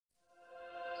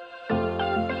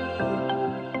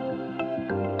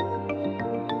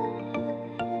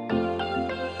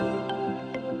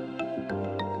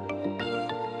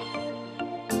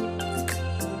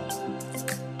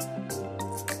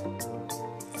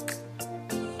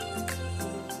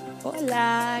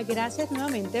Hola, gracias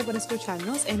nuevamente por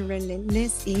escucharnos en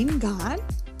Relentless in God.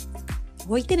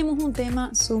 Hoy tenemos un tema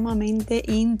sumamente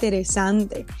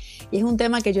interesante y es un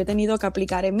tema que yo he tenido que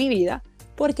aplicar en mi vida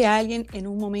porque alguien en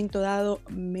un momento dado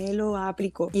me lo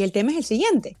aplicó. Y el tema es el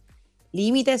siguiente: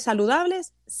 límites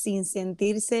saludables sin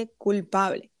sentirse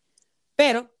culpable.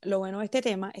 Pero lo bueno de este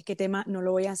tema es que tema no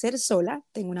lo voy a hacer sola.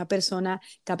 Tengo una persona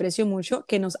que aprecio mucho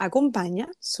que nos acompaña.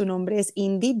 Su nombre es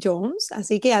Indy Jones.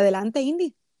 Así que adelante,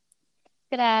 Indy.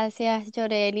 Gracias,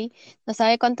 Yoreli. No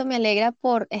sabe cuánto me alegra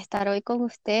por estar hoy con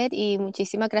usted y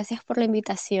muchísimas gracias por la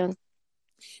invitación.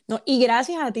 No, y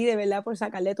gracias a ti de verdad por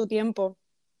sacarle tu tiempo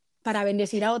para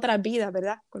bendecir a otras vidas,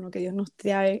 ¿verdad? Con lo que Dios nos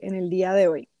trae en el día de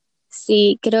hoy.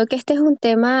 Sí, creo que este es un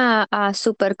tema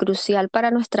súper crucial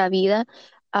para nuestra vida,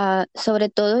 sobre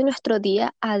todo en nuestro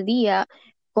día a día,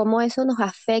 cómo eso nos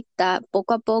afecta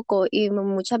poco a poco y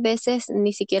muchas veces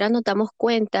ni siquiera nos damos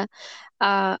cuenta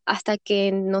hasta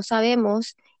que no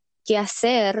sabemos qué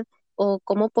hacer o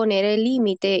cómo poner el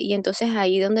límite y entonces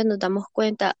ahí donde nos damos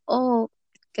cuenta, oh,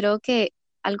 creo que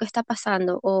algo está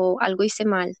pasando o algo hice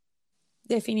mal.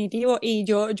 Definitivo. Y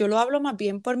yo lo hablo más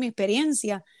bien por mi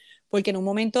experiencia, porque en un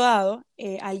momento dado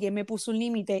alguien me puso un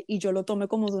límite y yo lo tomé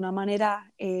como de una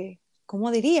manera,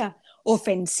 ¿cómo diría?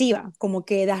 Ofensiva, como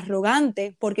que de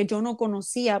arrogante, porque yo no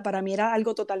conocía, para mí era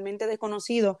algo totalmente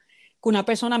desconocido que una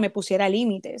persona me pusiera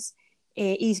límites.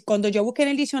 Y cuando yo busqué en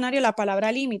el diccionario la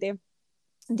palabra límite,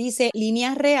 dice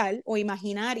línea real o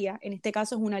imaginaria, en este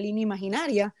caso es una línea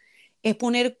imaginaria, es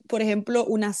poner, por ejemplo,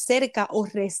 una cerca o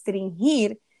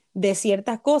restringir de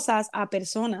ciertas cosas a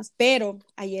personas. Pero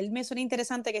ayer me suena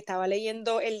interesante que estaba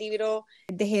leyendo el libro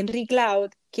de Henry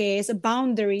Cloud, que es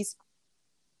Boundaries,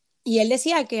 y él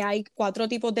decía que hay cuatro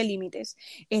tipos de límites.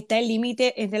 Está el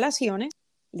límite en relaciones,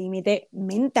 límite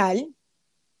mental,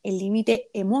 el límite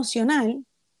emocional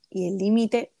y el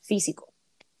límite físico.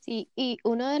 Sí, y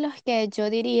uno de los que yo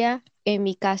diría, en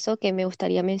mi caso, que me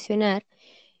gustaría mencionar,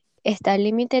 está el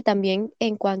límite también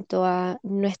en cuanto a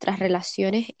nuestras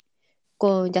relaciones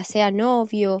con ya sea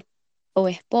novio o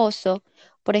esposo.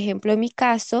 Por ejemplo, en mi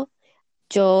caso,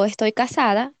 yo estoy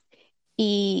casada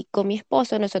y con mi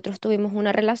esposo nosotros tuvimos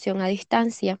una relación a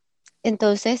distancia.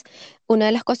 Entonces, una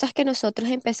de las cosas que nosotros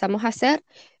empezamos a hacer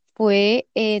fue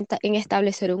en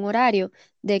establecer un horario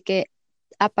de que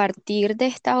a partir de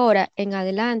esta hora en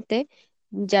adelante,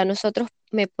 ya nosotros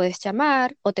me puedes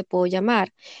llamar o te puedo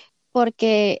llamar.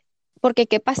 Porque, porque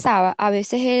 ¿qué pasaba? A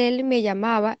veces él me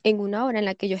llamaba en una hora en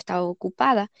la que yo estaba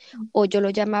ocupada o yo lo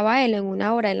llamaba a él en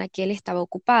una hora en la que él estaba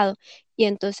ocupado. Y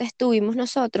entonces tuvimos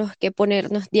nosotros que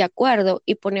ponernos de acuerdo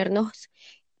y ponernos,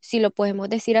 si lo podemos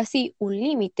decir así, un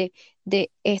límite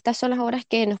de estas son las horas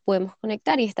que nos podemos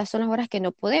conectar y estas son las horas que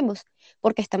no podemos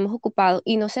porque estamos ocupados.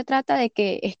 Y no se trata de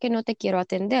que es que no te quiero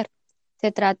atender,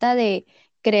 se trata de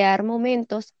crear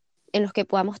momentos en los que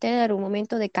podamos tener un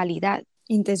momento de calidad.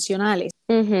 Intencionales.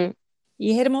 Ujú.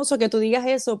 Y es hermoso que tú digas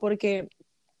eso porque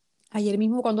ayer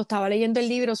mismo cuando estaba leyendo el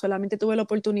libro solamente tuve la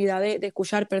oportunidad de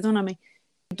escuchar, perdóname,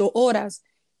 2 horas.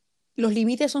 Los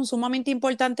límites son sumamente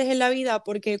importantes en la vida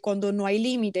porque cuando no hay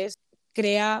límites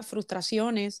crea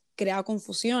frustraciones, crea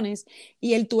confusiones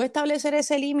y el tú establecer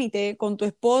ese límite con tu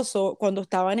esposo cuando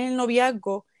estaba en el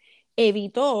noviazgo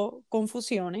evitó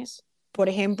confusiones. Por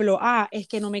ejemplo, es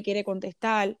que no me quiere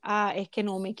contestar, es que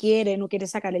no me quiere, no quiere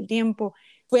sacar el tiempo.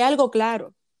 Fue algo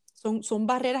claro. Son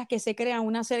barreras que se crean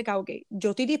una cerca, ok, yo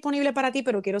estoy disponible para ti,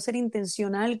 pero quiero ser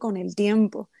intencional con el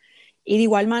tiempo. Y de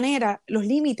igual manera, los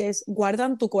límites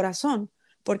guardan tu corazón,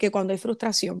 porque cuando hay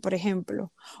frustración, por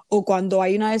ejemplo, o cuando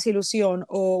hay una desilusión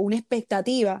o una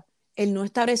expectativa, el no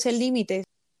establecer límites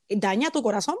daña tu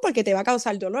corazón porque te va a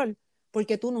causar dolor,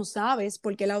 porque tú no sabes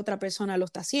por qué la otra persona lo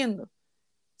está haciendo.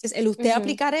 Entonces, el Ujú. ustedes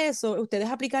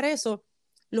aplicar eso,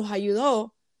 los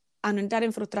ayudó a no entrar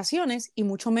en frustraciones y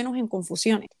mucho menos en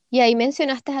confusiones. Y ahí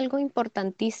mencionaste algo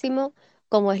importantísimo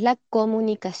como es la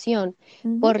comunicación,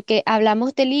 Ujú. porque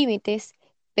hablamos de límites,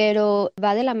 pero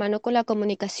va de la mano con la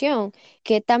comunicación,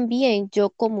 que también yo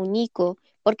comunico,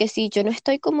 porque si yo no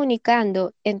estoy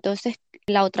comunicando, entonces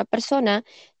la otra persona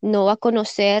no va a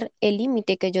conocer el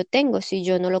límite que yo tengo si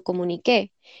yo no lo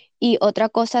comuniqué. Y otra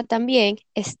cosa también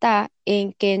está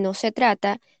en que no se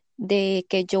trata de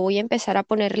que yo voy a empezar a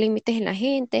poner límites en la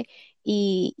gente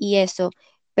y eso.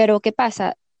 Pero ¿qué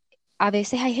pasa? A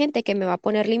veces hay gente que me va a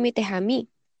poner límites a mí.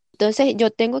 Entonces yo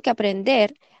tengo que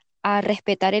aprender a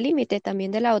respetar el límite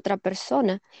también de la otra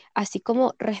persona, así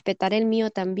como respetar el mío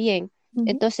también. Ujú.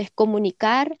 Entonces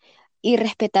comunicar y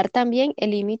respetar también el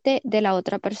límite de la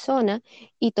otra persona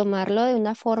y tomarlo de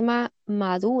una forma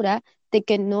madura, de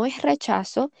que no es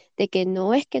rechazo, de que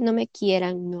no es que no me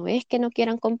quieran, no es que no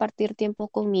quieran compartir tiempo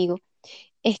conmigo,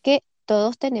 es que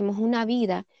todos tenemos una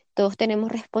vida, todos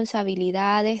tenemos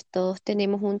responsabilidades, todos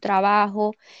tenemos un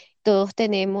trabajo, todos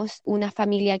tenemos una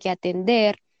familia que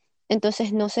atender.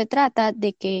 Entonces no se trata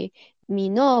de que mi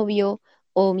novio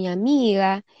o mi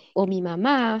amiga o mi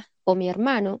mamá o mi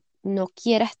hermano no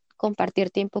quiera compartir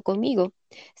tiempo conmigo.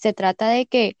 Se trata de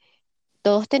que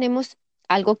todos tenemos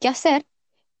algo que hacer,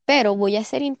 pero voy a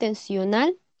ser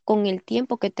intencional con el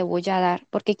tiempo que te voy a dar,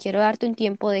 porque quiero darte un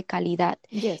tiempo de calidad.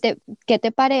 Yes. ¿Qué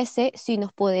te parece si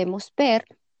nos podemos ver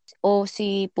o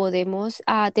si podemos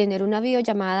tener una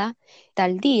videollamada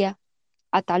tal día,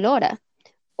 a tal hora?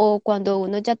 O cuando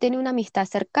uno ya tiene una amistad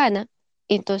cercana,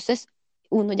 entonces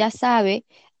uno ya sabe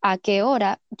a qué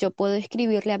hora yo puedo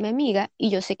escribirle a mi amiga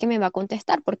y yo sé que me va a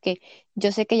contestar porque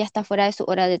yo sé que ya está fuera de su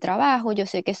hora de trabajo, yo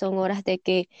sé que son horas de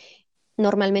que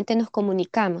normalmente nos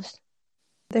comunicamos.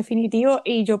 Definitivo,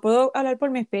 y yo puedo hablar por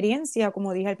mi experiencia,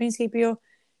 como dije al principio,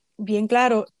 bien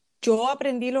claro, yo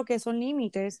aprendí lo que son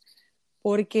límites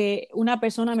porque una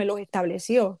persona me los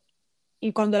estableció.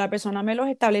 Y cuando la persona me los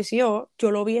estableció,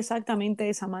 yo lo vi exactamente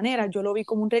de esa manera. Yo lo vi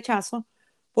como un rechazo,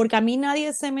 porque a mí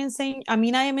nadie me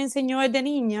enseñó desde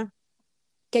niña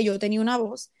que yo tenía una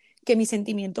voz, que mis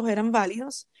sentimientos eran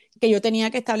válidos, que yo tenía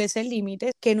que establecer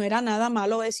límites, que no era nada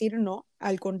malo decir no.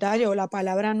 Al contrario, la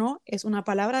palabra no es una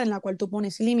palabra en la cual tú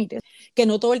pones límites, que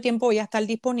no todo el tiempo voy a estar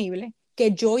disponible,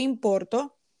 que yo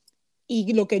importo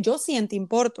y lo que yo siento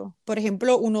importo. Por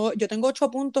ejemplo, yo tengo 8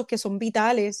 puntos que son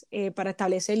vitales para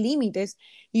establecer límites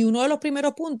y uno de los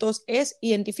primeros puntos es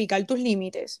identificar tus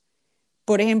límites.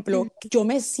 Por Mm. ejemplo, yo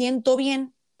me siento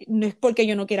bien, no es porque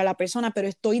yo no quiera a la persona, pero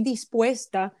estoy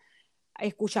dispuesta a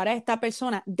escuchar a esta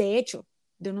persona. De hecho,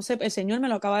 yo no sé, el Señor me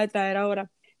lo acaba de traer ahora.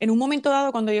 En un momento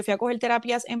dado, cuando yo fui a coger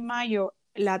terapias en mayo,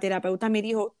 la terapeuta me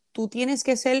dijo, tú tienes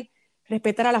que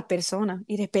respetar a las personas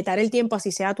y respetar el tiempo,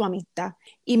 así sea tu amistad.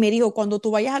 Y me dijo, cuando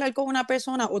tú vayas a hablar con una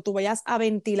persona o tú vayas a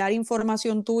ventilar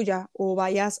información tuya o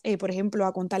vayas, por ejemplo,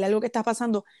 a contarle algo que está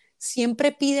pasando,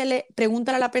 siempre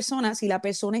pregúntale a la persona si la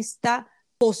persona está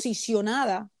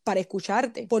posicionada para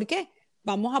escucharte. ¿Por qué?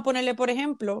 Vamos a ponerle, por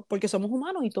ejemplo, porque somos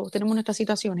humanos y todos tenemos nuestras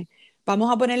situaciones.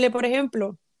 Vamos a ponerle, por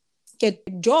ejemplo,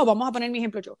 vamos a poner mi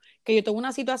ejemplo yo, que yo tengo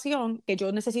una situación que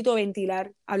yo necesito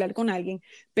ventilar, hablar con alguien,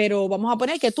 pero vamos a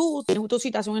poner que tú tienes tu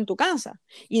situación en tu casa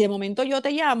y de momento yo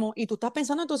te llamo y tú estás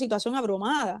pensando en tu situación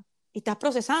abrumada y estás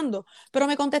procesando, pero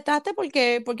me contestaste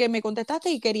porque me contestaste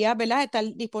y querías, ¿verdad?, estar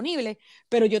disponible,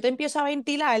 pero yo te empiezo a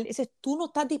ventilar, dices, tú no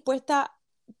estás dispuesta,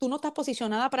 tú no estás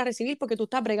posicionada para recibir porque tú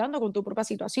estás bregando con tu propia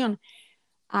situación.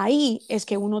 Ahí es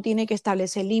que uno tiene que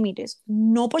establecer límites,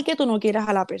 no porque tú no quieras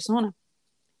a la persona,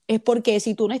 es porque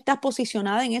si tú no estás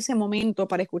posicionada en ese momento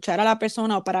para escuchar a la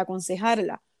persona o para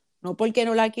aconsejarla, no porque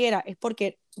no la quiera, es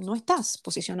porque no estás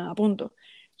posicionada, punto.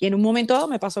 Y en un momento dado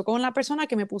me pasó con la persona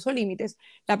que me puso límites.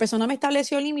 La persona me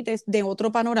estableció límites de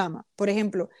otro panorama. Por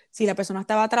ejemplo, si la persona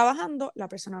estaba trabajando, la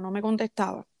persona no me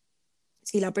contestaba.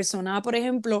 Si la persona, por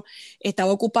ejemplo,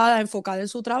 estaba ocupada, enfocada en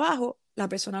su trabajo, la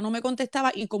persona no me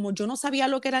contestaba y como yo no sabía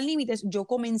lo que eran límites, yo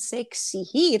comencé a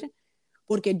exigir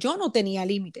porque yo no tenía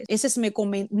límites.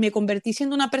 Me convertí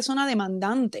siendo una persona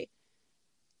demandante,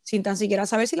 sin tan siquiera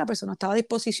saber si la persona estaba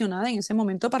disposicionada en ese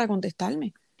momento para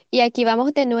contestarme. Y aquí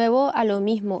vamos de nuevo a lo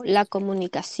mismo, la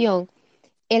comunicación,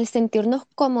 el sentirnos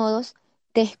cómodos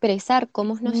de expresar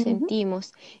cómo nos Uh -huh.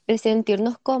 sentimos, el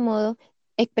sentirnos cómodos,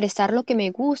 expresar lo que me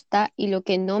gusta y lo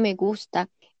que no me gusta.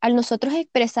 Al nosotros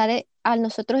expresar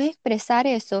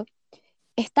eso,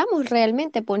 estamos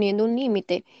realmente poniendo un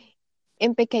límite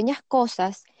en pequeñas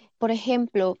cosas. Por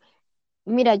ejemplo,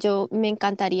 mira, yo me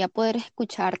encantaría poder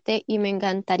escucharte y me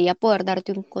encantaría poder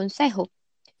darte un consejo,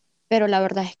 pero la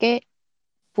verdad es que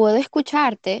puedo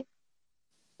escucharte,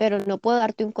 pero no puedo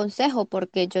darte un consejo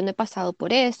porque yo no he pasado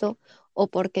por eso o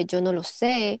porque yo no lo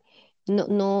sé,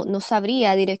 no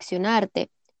sabría direccionarte.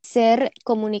 Ser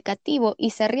comunicativo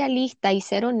y ser realista y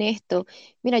ser honesto.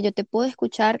 Mira, yo te puedo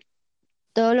escuchar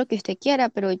todo lo que usted quiera,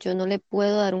 pero yo no le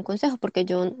puedo dar un consejo porque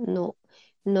yo no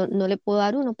le puedo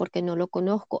dar uno porque no lo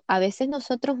conozco. A veces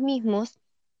nosotros mismos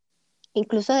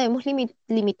incluso debemos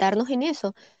limitarnos en eso.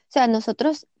 O sea,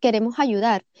 nosotros queremos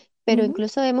ayudar, Uh pero -huh.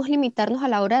 incluso debemos limitarnos a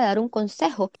la hora de dar un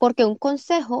consejo, porque un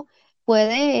consejo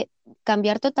puede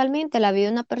cambiar totalmente la vida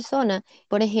de una persona.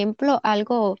 Por ejemplo,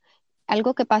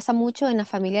 algo que pasa mucho en la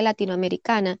familia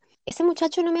latinoamericana. Ese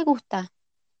muchacho no me gusta,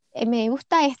 me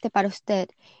gusta este para usted.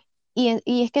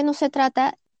 Y es que no se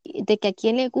trata de que a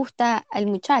quién le gusta al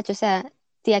muchacho, o sea,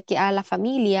 a la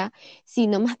familia,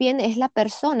 sino más bien es la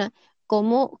persona,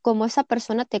 cómo esa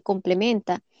persona te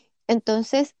complementa.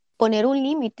 Entonces, poner un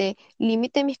límite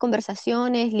en mis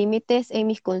conversaciones, límites en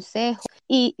mis consejos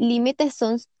y límites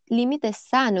son límites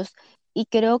sanos. Y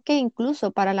creo que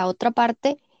incluso para la otra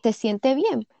parte se siente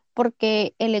bien,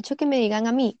 porque el hecho que me digan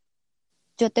a mí,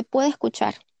 yo te puedo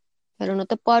escuchar, pero no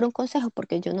te puedo dar un consejo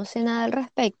porque yo no sé nada al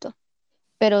respecto,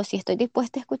 pero si estoy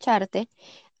dispuesta a escucharte,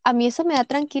 a mí eso me da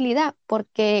tranquilidad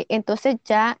porque entonces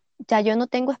ya yo no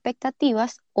tengo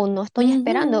expectativas o no estoy Ujú.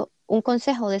 esperando un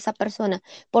consejo de esa persona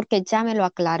porque ya me lo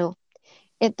aclaró.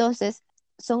 Entonces,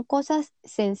 son cosas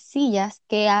sencillas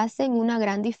que hacen una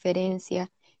gran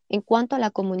diferencia en cuanto a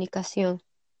la comunicación.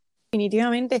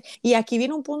 Definitivamente. Y aquí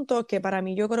viene un punto que para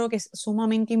mí yo creo que es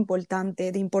sumamente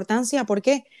importante, de importancia, ¿por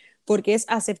qué? Porque es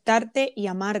aceptarte y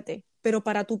amarte. Pero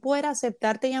para tú poder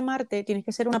aceptarte y amarte, tienes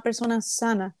que ser una persona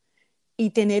sana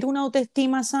y tener una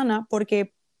autoestima sana,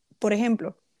 porque, por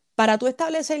ejemplo, para tú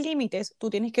establecer límites, tú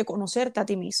tienes que conocerte a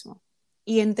ti mismo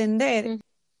y entender Mm,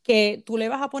 que tú le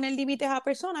vas a poner límites a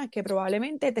personas que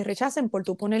probablemente te rechacen por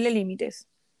tú ponerle límites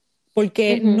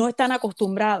porque ujú, no están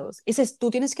acostumbrados. Tú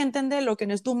tienes que entender lo que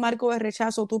no es tu marco de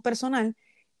rechazo, tu personal,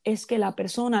 es que la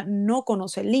persona no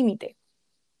conoce el límite.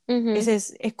 ujú.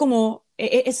 Es como,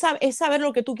 es saber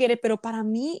lo que tú quieres, pero para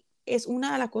mí es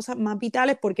una de las cosas más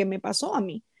vitales porque me pasó a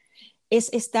mí,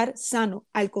 es estar sano.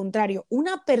 Al contrario,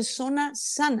 una persona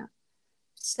sana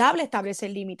sabe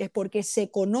establecer límites porque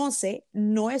se conoce,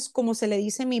 no es como se le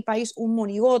dice en mi país un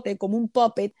monigote, como un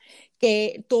puppet,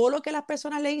 que todo lo que las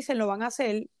personas le dicen lo van a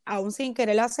hacer, aún sin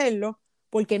querer hacerlo,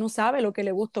 porque no sabe lo que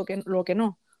le gusta o lo que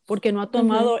no, porque no ha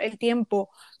Ujú. tomado el tiempo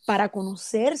para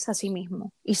conocerse a sí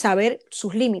mismo y saber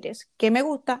sus límites, qué me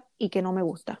gusta y qué no me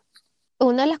gusta.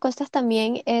 Una de las cosas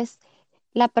también es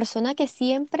la persona que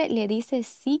siempre le dice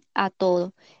sí a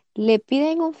todo. Le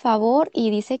piden un favor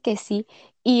y dice que sí.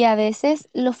 Y a veces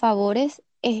los favores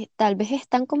tal vez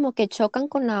están como que chocan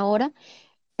con la hora,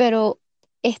 pero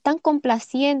es tan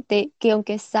complaciente que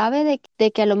aunque sabe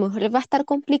de que a lo mejor va a estar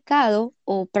complicado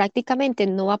o prácticamente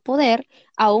no va a poder,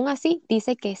 aún así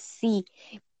dice que sí.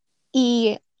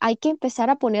 Y hay que empezar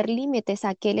a poner límites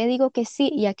a qué le digo que sí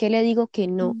y a qué le digo que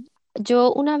no. Mm.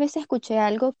 Yo una vez escuché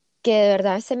algo que de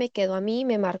verdad se me quedó a mí y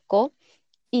me marcó,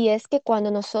 y es que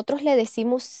cuando nosotros le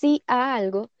decimos sí a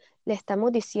algo, le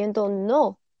estamos diciendo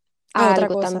no A a otra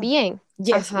algo cosa. también.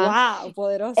 Yes, Ajá. wow,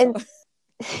 poderoso. En-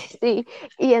 sí.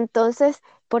 Y entonces,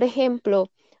 por ejemplo,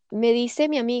 me dice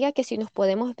mi amiga que si nos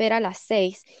podemos ver a las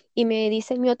 6 y me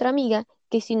dice mi otra amiga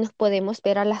que si nos podemos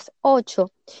ver a las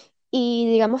 8 y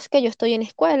digamos que yo estoy en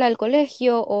escuela, el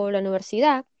colegio o la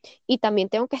universidad y también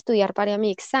tengo que estudiar para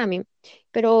mi examen,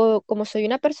 pero como soy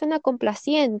una persona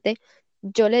complaciente,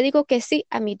 yo le digo que sí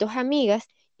a mis dos amigas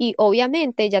y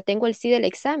obviamente ya tengo el sí del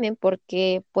examen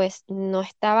porque pues no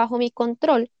está bajo mi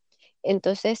control,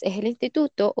 entonces es el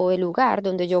instituto o el lugar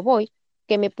donde yo voy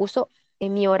que me puso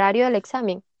en mi horario del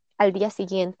examen al día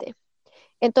siguiente.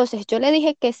 Entonces yo le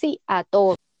dije que sí a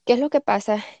todo. ¿Qué es lo que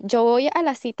pasa? Yo voy a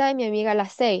la cita de mi amiga a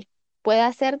las 6.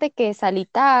 Puede ser de que salí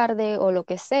tarde o lo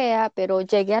que sea, pero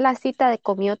llegué a la cita de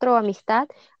con mi otra amistad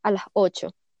a las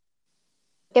 8.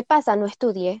 ¿Qué pasa? No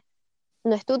estudié.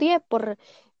 No estudié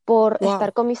por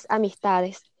estar Wow. con mis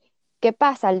amistades. ¿Qué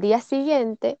pasa? Al día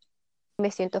siguiente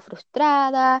me siento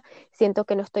frustrada, siento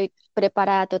que no estoy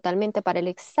preparada totalmente para el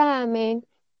examen.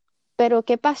 Pero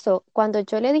 ¿qué pasó? Cuando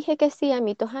yo le dije que sí a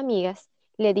mis dos amigas,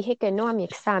 le dije que no a mi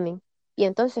examen y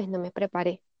entonces no me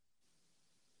preparé.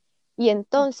 Y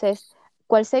entonces,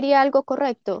 ¿cuál sería algo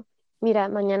correcto? Mira,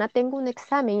 mañana tengo un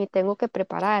examen y tengo que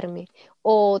prepararme,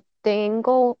 o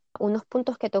tengo unos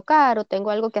puntos que tocar, o tengo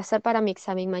algo que hacer para mi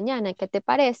examen mañana. ¿Qué te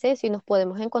parece si nos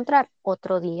podemos encontrar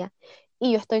otro día?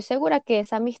 Y yo estoy segura que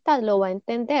esa amistad lo va a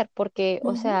entender, porque,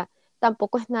 o Ujú. sea,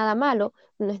 tampoco es nada malo,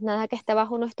 no es nada que esté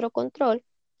bajo nuestro control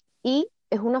y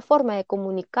es una forma de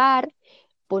comunicar,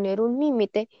 poner un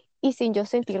límite y sin yo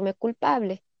sentirme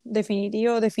culpable.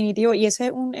 Definitivo, definitivo. Y ese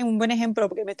es un buen ejemplo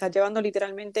porque me estás llevando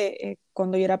literalmente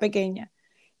cuando yo era pequeña,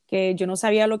 que yo no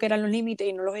sabía lo que eran los límites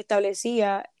y no los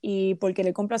establecía y por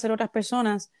querer complacer a otras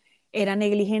personas era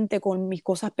negligente con mis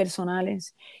cosas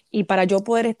personales. Y para yo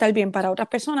poder estar bien para otras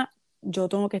personas, yo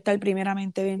tengo que estar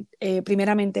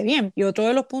primeramente bien. Y otro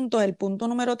de los puntos, el punto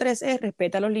número 3 es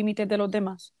respeta los límites de los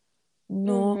demás.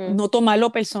 No, Ujú, no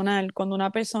tomarlo personal. Cuando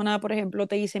una persona, por ejemplo,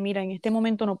 te dice, mira, en este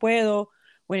momento no puedo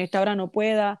o en esta hora no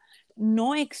pueda,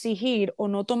 no exigir o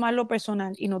no tomarlo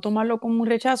personal y no tomarlo como un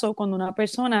rechazo cuando una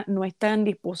persona no está en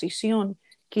disposición,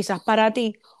 quizás para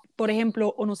ti, por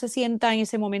ejemplo, o no se sienta en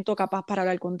ese momento capaz para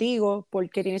hablar contigo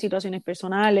porque tiene situaciones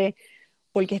personales,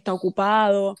 porque está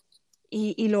ocupado.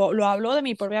 Y lo hablo de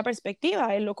mi propia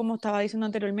perspectiva, es lo como estaba diciendo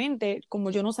anteriormente, como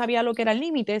yo no sabía lo que eran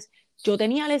límites, yo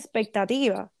tenía la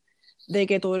expectativa de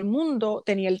que todo el mundo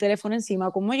tenía el teléfono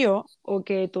encima como yo, o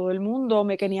que todo el mundo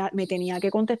me tenía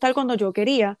que contestar cuando yo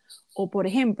quería, o por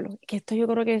ejemplo, que esto yo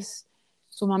creo que es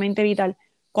sumamente vital.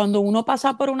 Cuando uno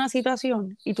pasa por una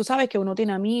situación y tú sabes que uno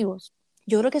tiene amigos,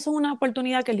 yo creo que eso es una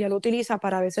oportunidad que el diablo utiliza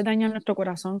para a veces dañar nuestro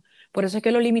corazón. Por eso es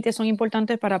que los límites son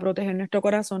importantes para proteger nuestro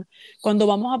corazón. Cuando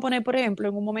vamos a poner, por ejemplo,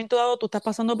 en un momento dado tú estás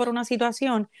pasando por una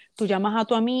situación, tú llamas a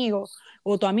tu amigo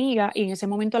o tu amiga y en ese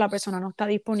momento la persona no está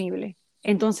disponible.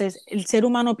 Entonces, el ser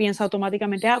humano piensa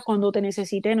automáticamente, ah, cuando te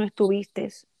necesité no estuviste.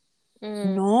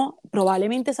 Mm, No,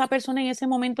 probablemente esa persona en ese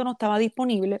momento no estaba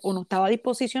disponible o no estaba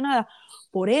disposicionada.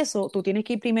 Por eso tú tienes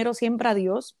que ir primero siempre a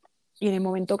Dios y en el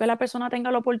momento que la persona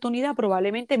tenga la oportunidad,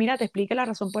 probablemente, mira, te explique la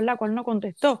razón por la cual no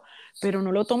contestó, pero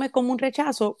no lo tomes como un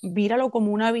rechazo, míralo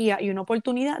como una vía y una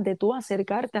oportunidad de tú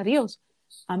acercarte a Dios.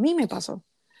 A mí me pasó.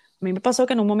 A mí me pasó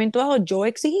que en un momento dado yo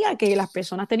exigía que las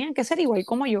personas tenían que ser igual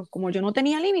como yo. Como yo no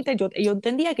tenía límites, yo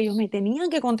entendía que ellos me tenían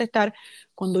que contestar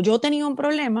cuando yo tenía un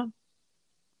problema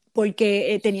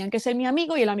porque tenían que ser mi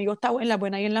amigo y el amigo está en las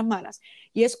buenas y en las malas.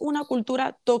 Y es una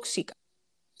cultura tóxica,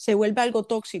 se vuelve algo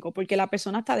tóxico porque la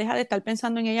persona hasta deja de estar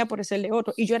pensando en ella por ser de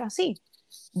otro. Y yo era así.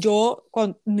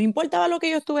 No importaba lo que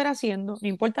yo estuviera haciendo, no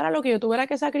importara lo que yo tuviera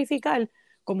que sacrificar,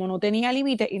 como no tenía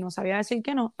límite y no sabía decir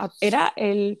que no, era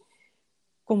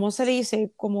 ¿cómo se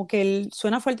dice? Como que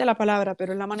suena fuerte la palabra,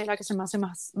 pero es la manera que se me hace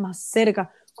más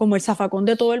cerca, como el zafacón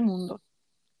de todo el mundo.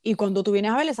 Y cuando tú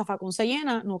vienes a ver, el zafacón se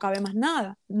llena, no cabe más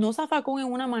nada. No zafacón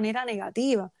en una manera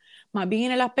negativa, más bien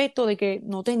en el aspecto de que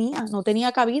no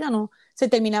tenía cabida, no. Se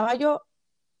terminaba yo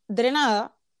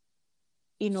drenada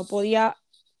y no podía,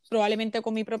 probablemente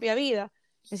con mi propia vida,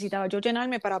 necesitaba yo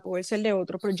llenarme para poder ser de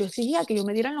otro. Pero yo exigía que ellos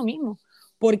me dieran lo mismo,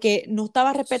 porque no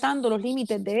estaba respetando los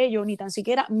límites de ellos, ni tan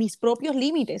siquiera mis propios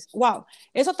límites. ¡Wow!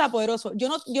 Eso está poderoso. Yo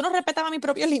no respetaba mis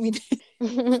propios límites,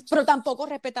 pero tampoco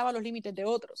respetaba los límites de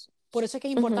otros. Por eso es que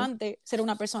es ujú. importante ser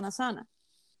una persona sana.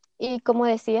 Y como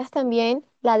decías también,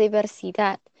 la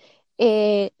diversidad.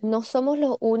 No somos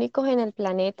los únicos en el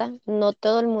planeta, no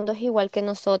todo el mundo es igual que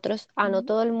nosotros, a no Ujú,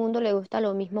 todo el mundo le gusta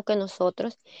lo mismo que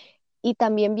nosotros. Y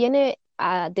también viene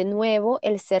de nuevo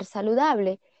el ser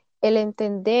saludable, el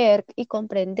entender y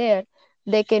comprender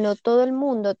de que no todo el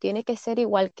mundo tiene que ser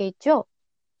igual que yo.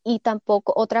 Y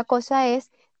tampoco, otra cosa es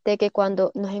de que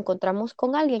cuando nos encontramos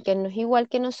con alguien que no es igual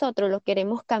que nosotros, lo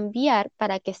queremos cambiar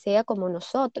para que sea como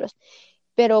nosotros.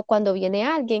 Pero cuando viene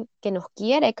alguien que nos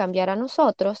quiere cambiar a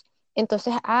nosotros,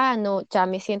 entonces, no, ya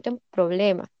me siento en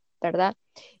problema, ¿verdad?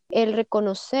 El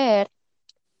reconocer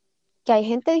que hay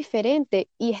gente diferente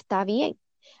y está bien.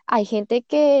 Hay gente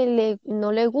que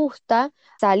no le gusta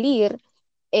salir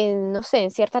en, no sé,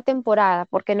 en cierta temporada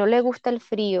porque no le gusta el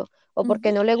frío o porque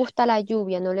ujú. no le gusta la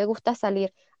lluvia, no le gusta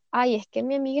salir. Ay, es que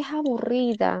mi amiga es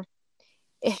aburrida,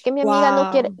 es que mi amiga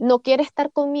Wow, no quiere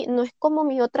estar conmigo, no es como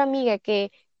mi otra amiga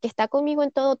que está conmigo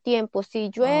en todo tiempo, si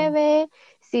wow. llueve,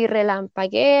 si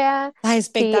relampaguea, Las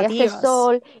si hace expectativas.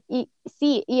 sol, y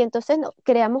sí, y entonces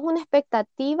creamos una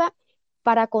expectativa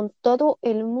para con todo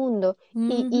el mundo,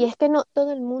 y Ujú, es que no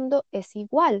todo el mundo es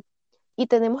igual, y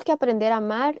tenemos que aprender a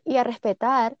amar y a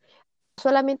respetar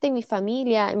solamente en mi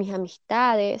familia, en mis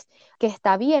amistades, que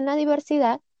está bien la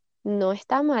diversidad, no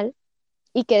está mal,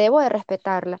 y que debo de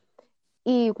respetarla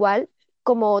igual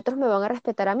como otros me van a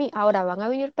respetar a mí. Ahora van a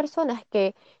venir personas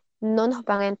que no nos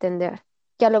van a entender,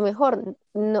 que a lo mejor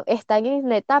no, están en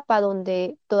la etapa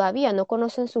donde todavía no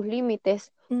conocen sus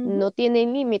límites, ujú. no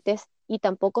tienen límites y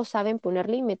tampoco saben poner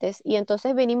límites. Y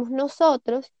entonces venimos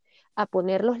nosotros a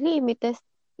poner los límites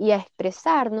y a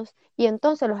expresarnos y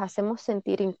entonces los hacemos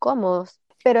sentir incómodos.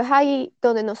 Pero es ahí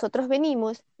donde nosotros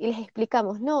venimos y les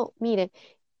explicamos, no, miren,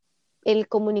 el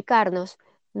comunicarnos.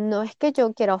 No es que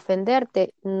yo quiera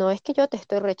ofenderte, no es que yo te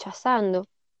estoy rechazando.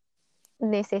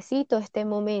 Necesito este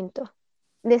momento.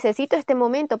 Necesito este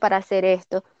momento para hacer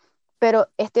esto, pero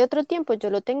este otro tiempo yo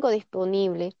lo tengo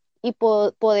disponible y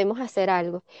podemos hacer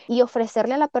algo y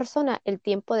ofrecerle a la persona el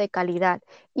tiempo de calidad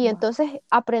y Wow. entonces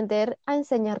aprender a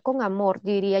enseñar con amor,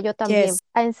 diría yo también, Yes.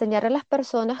 a enseñarle a las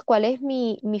personas cuál es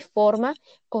mi forma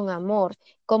con amor.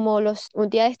 Un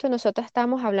día de esto nosotros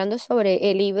estábamos hablando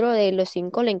sobre el libro de los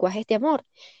 5 lenguajes de amor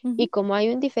y Ujú. cómo hay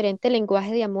un diferente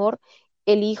lenguaje de amor,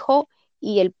 el hijo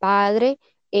y el padre,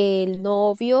 el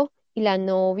novio y la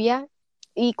novia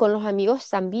y con los amigos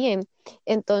también.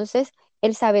 Entonces,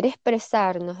 el saber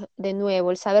expresarnos de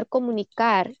nuevo, el saber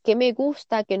comunicar qué me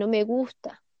gusta, qué no me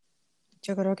gusta.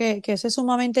 Yo creo que eso es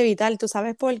sumamente vital. ¿Tú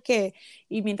sabes por qué?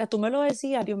 Y mientras tú me lo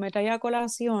decías, Dios me traía a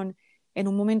colación. En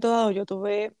un momento dado, yo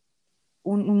tuve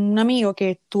un amigo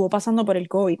que estuvo pasando por el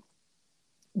COVID.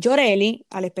 Yoreli,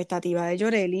 a la expectativa de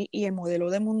Yoreli y el modelo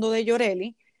de mundo de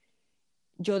Yoreli,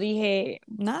 yo dije,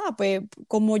 nada, pues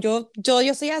como yo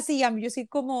soy así, yo soy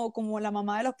como la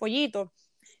mamá de los pollitos.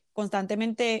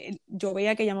 constantemente yo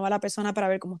veía que llamaba a la persona para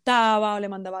ver cómo estaba, o le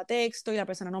mandaba texto y la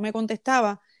persona no me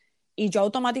contestaba, y yo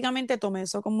automáticamente tomé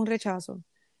eso como un rechazo.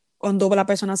 Cuando la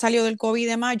persona salió del COVID y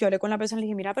demás, yo hablé con la persona y le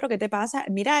dije, mira, pero ¿qué te pasa?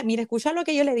 Mira, mira, escucha lo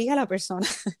que yo le dije a la persona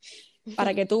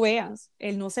para que tú veas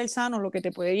el no ser sano lo que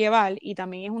te puede llevar, y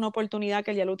también es una oportunidad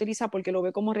que él ya lo utiliza porque lo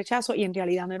ve como rechazo y en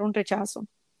realidad no era un rechazo.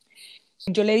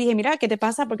 Yo le dije, mira, ¿qué te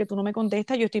pasa? Porque tú no me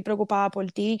contestas, yo estoy preocupada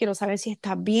por ti, quiero saber si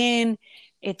estás bien,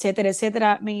 etcétera,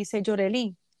 etcétera. Me dice,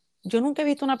 Yoreli, yo nunca he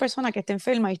visto una persona que esté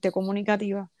enferma y esté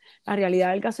comunicativa. La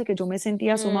realidad del caso es que yo me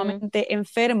sentía Mm, sumamente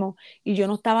enfermo y yo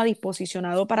no estaba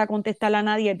disposicionado para contestarle a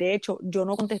nadie. De hecho, yo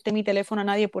no contesté mi teléfono a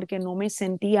nadie porque no me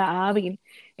sentía hábil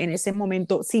en ese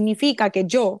momento. Significa que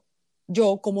yo,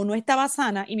 como no estaba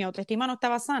sana y mi autoestima no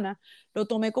estaba sana, lo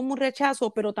tomé como un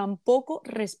rechazo, pero tampoco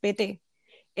respeté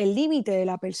el límite de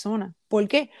la persona. ¿Por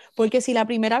qué? Porque si la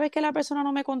primera vez que la persona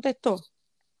no me contestó,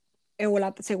 o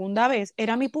la segunda vez,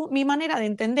 era mi manera de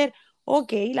entender,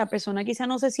 ok, la persona quizá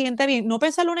no se siente bien, no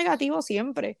pensar lo negativo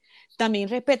siempre, también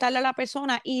respetarle a la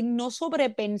persona y no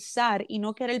sobrepensar y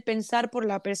no querer pensar por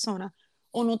la persona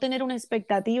o no tener una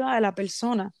expectativa de la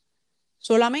persona,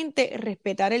 solamente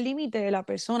respetar el límite de la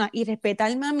persona y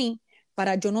respetarme a mí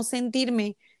para yo no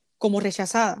sentirme como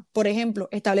rechazada. Por ejemplo,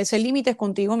 establecer límites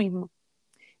contigo mismo.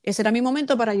 Ese era mi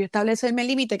momento para yo establecerme el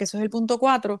límite, que eso es el punto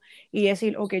 4, y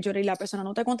decir, ok, Yori, la persona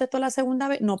no te contestó la segunda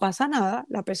vez, no pasa nada,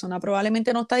 la persona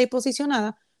probablemente no está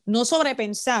disposicionada, no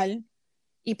sobrepensar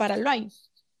y pararlo ahí,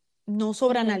 no ujú.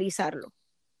 sobreanalizarlo.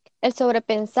 El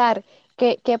sobrepensar,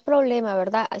 qué problema,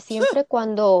 ¿verdad? Siempre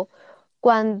cuando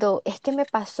es que me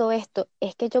pasó esto,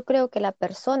 es que yo creo que la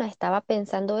persona estaba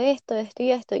pensando esto,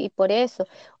 y por eso,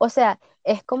 o sea,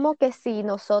 es como que si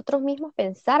nosotros mismos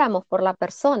pensáramos por la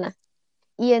persona.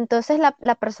 Y entonces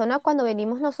la persona cuando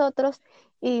venimos nosotros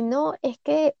y no, es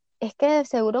que de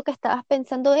seguro que estabas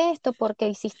pensando esto porque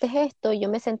hiciste esto y yo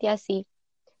me sentía así.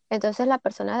 Entonces la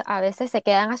persona a veces se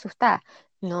quedan asustadas.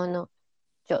 No, no,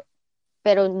 yo,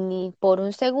 pero ni por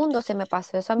un segundo se me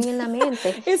pasó eso a mí en la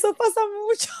mente. Eso pasa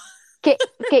mucho.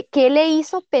 ¿Qué le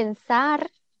hizo pensar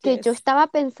que yo Yes. estaba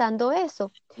pensando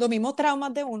eso? Los mismos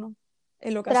traumas de uno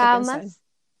es lo que hace pensar. Traumas,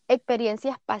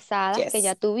 experiencias pasadas que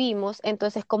ya Yes. tuvimos,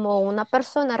 entonces como una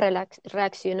persona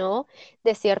reaccionó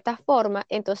de cierta forma,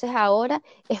 entonces ahora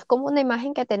es como una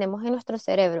imagen que tenemos en nuestro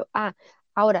cerebro. Ah,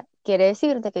 ahora quiere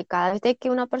decir de que cada vez de que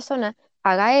una persona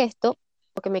haga esto,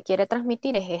 lo que me quiere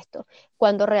transmitir es esto,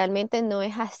 cuando realmente no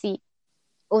es así.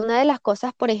 Una de las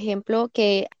cosas, por ejemplo,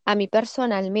 que a mí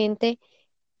personalmente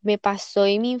me pasó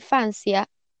en mi infancia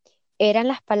eran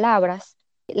las palabras.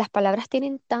 Las palabras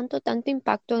tienen tanto, tanto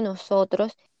impacto en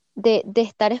nosotros de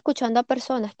estar escuchando a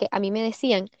personas que a mí me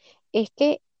decían, es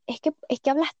que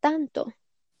hablas tanto,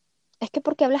 es que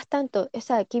 ¿por qué hablas tanto? O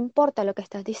sea, ¿qué importa lo que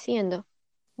estás diciendo?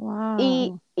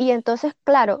 Wow. Y entonces,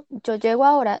 claro, yo llego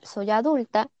ahora, soy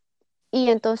adulta, y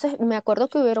entonces me acuerdo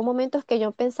que hubieron momentos que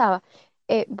yo pensaba,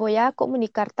 voy a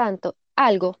comunicar tanto,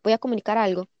 algo, voy a comunicar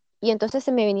algo, y entonces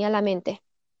se me venía a la mente.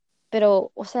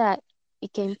 Pero, o sea, ¿y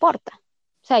qué importa?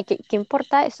 O sea, ¿qué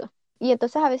importa eso? Y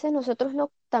entonces a veces nosotros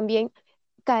no también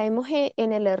caemos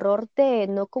en el error de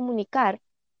no comunicar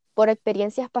por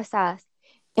experiencias pasadas.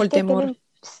 Es Por que temor.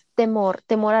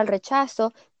 temor al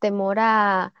rechazo, temor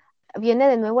a, viene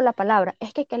de nuevo la palabra,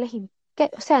 es que,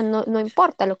 o sea, no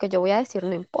importa lo que yo voy a decir,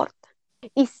 no importa.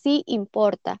 Y sí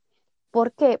importa.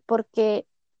 ¿Por qué? Porque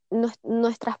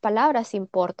nuestras palabras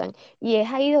importan. Y es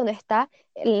ahí donde está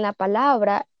en las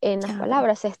Claro.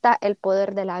 palabras está el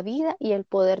poder de la vida y el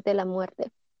poder de la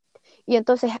muerte. Y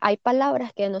entonces hay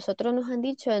palabras que nosotros nos han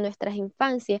dicho de nuestras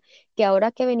infancias que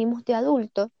ahora que venimos de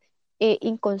adultos,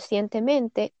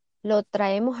 inconscientemente lo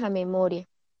traemos a memoria.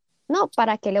 No,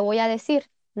 ¿para qué le voy a decir?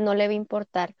 No le va a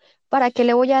importar. ¿Para qué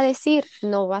le voy a decir?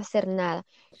 No va a hacer nada.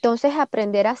 Entonces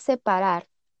aprender a separar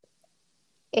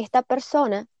esta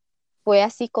persona fue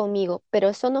así conmigo, pero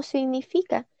eso no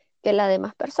significa que las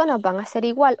demás personas van a ser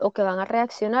igual o que van a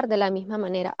reaccionar de la misma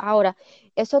manera. Ahora,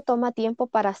 eso toma tiempo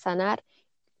para sanar.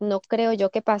 No creo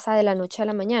yo que pasa de la noche a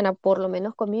la mañana, por lo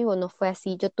menos conmigo no fue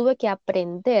así. Yo tuve que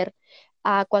aprender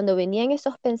a cuando venían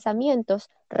esos pensamientos,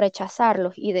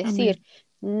 rechazarlos y decir, Amén.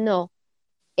 no,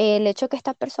 el hecho que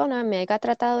esta persona me haya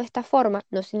tratado de esta forma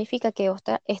no significa que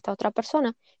esta otra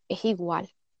persona es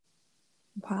igual.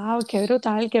 Wow,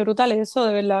 qué brutal eso,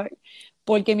 de verdad.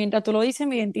 Porque mientras tú lo dices,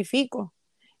 me identifico.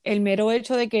 El mero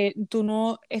hecho de que tú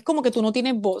no, es como que tú no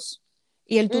tienes voz.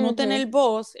 Y el tú no Ujú. tener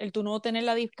voz, el tú no tener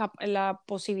la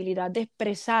posibilidad de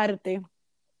expresarte,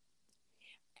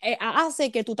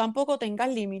 hace que tú tampoco tengas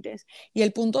límites. Y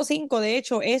el punto 5 de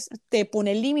hecho, es de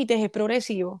poner límites es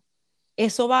progresivo.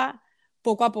 Eso va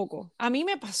poco a poco. A mí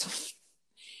me pasó.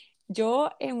 Yo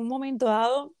en un momento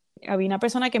dado había una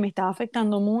persona que me estaba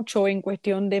afectando mucho en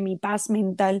cuestión de mi paz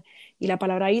mental y la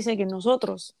palabra dice que en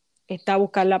nosotros está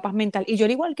buscar la paz mental y yo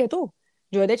era igual que tú.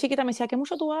 Yo desde chiquita me decía que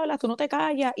mucho tú hablas, tú no te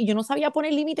callas y yo no sabía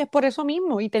poner límites por eso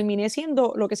mismo y terminé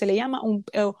siendo lo que se le llama un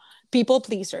people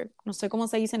pleaser. No sé cómo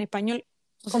se dice en español.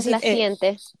 No sé si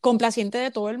Complaciente. complaciente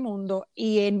de todo el mundo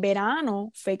y en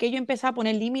verano fue que yo empecé a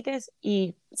poner límites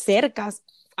y cercas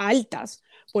altas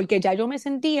porque ya yo me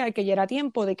sentía que ya era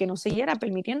tiempo de que no siguiera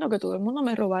permitiendo que todo el mundo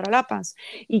me robara la paz.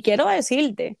 Y quiero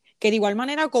decirte que de igual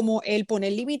manera como el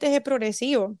poner límites es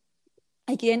progresivo,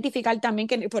 hay que identificar también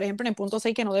que, por ejemplo, en el punto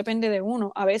 6 que no depende de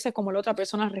uno, a veces como la otra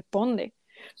persona responde.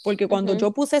 Porque cuando Ujú.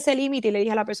 yo puse ese límite y le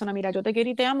dije a la persona, mira, yo te quiero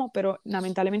y te amo, pero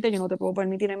lamentablemente yo no te puedo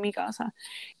permitir en mi casa,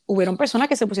 hubieron personas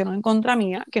que se pusieron en contra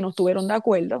mía, que no estuvieron de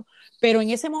acuerdo, pero en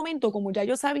ese momento, como ya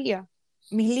yo sabía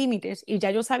mis límites y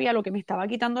ya yo sabía lo que me estaba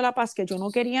quitando la paz, que yo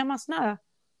no quería más nada,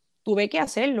 tuve que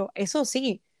hacerlo. Eso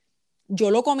sí,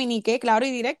 yo lo comuniqué claro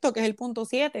y directo, que es el punto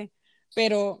 7,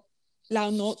 pero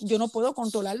no, yo no puedo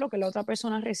controlar lo que la otra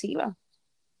persona reciba,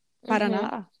 para Ujú,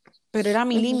 nada, pero era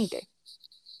mi ujú. límite.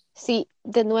 Sí,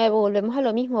 de nuevo, volvemos a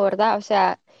lo mismo, ¿verdad? O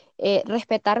sea,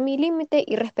 respetar mi límite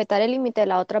y respetar el límite de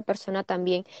la otra persona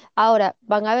también. Ahora,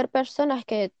 van a haber personas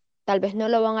que tal vez no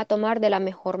lo van a tomar de la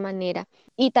mejor manera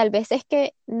y tal vez es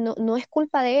que no es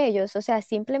culpa de ellos, o sea,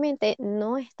 simplemente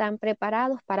no están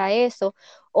preparados para eso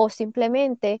o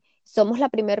simplemente somos la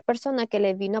primera persona que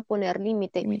les vino a poner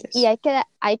límite y Límites.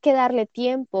 hay que darle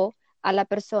tiempo a la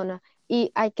persona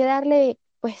y hay que darle,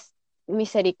 pues,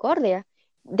 misericordia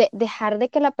dejar de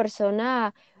que la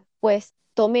persona pues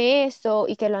tome eso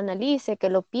y que lo analice, que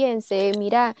lo piense,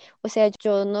 mira, o sea,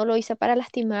 yo no lo hice para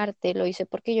lastimarte, lo hice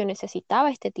porque yo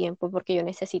necesitaba este tiempo, porque yo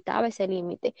necesitaba ese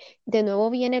límite. De nuevo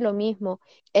viene lo mismo,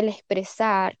 el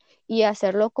expresar y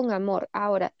hacerlo con amor.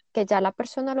 Ahora, que ya la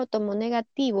persona lo tomó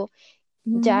negativo,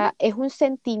 Ujú. ya es un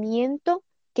sentimiento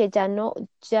que ya no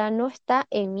está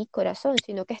en mi corazón,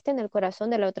 sino que está en el corazón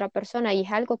de la otra persona y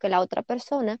es algo que la otra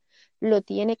persona lo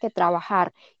tiene que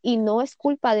trabajar y no es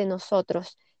culpa de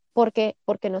nosotros, porque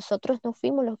nosotros no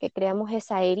fuimos los que creamos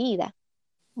esa herida.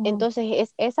 Oh, Entonces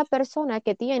es esa persona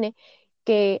que tiene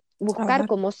que buscar trabajar.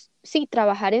 cómo, sí,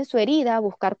 trabajar en su herida,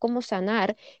 buscar cómo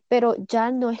sanar, pero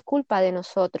ya no es culpa de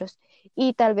nosotros.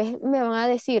 Y tal vez me van a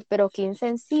decir, pero qué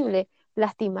insensible,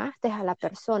 lastimaste a la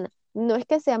persona. No es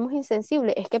que seamos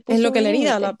insensibles, es que Es puse lo que un le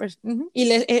herida a la límite. persona.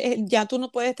 Y ya tú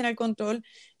no puedes tener control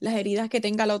las heridas que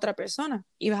tenga la otra persona.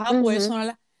 Y vas a poder Ujú,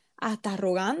 sonar hasta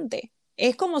arrogante.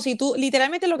 Es como si tú,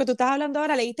 literalmente lo que tú estás hablando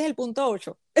ahora, leíste el punto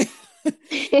 8.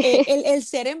 El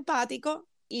ser empático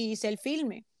y ser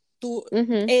firme. Tú,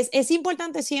 ujú, es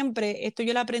importante siempre, esto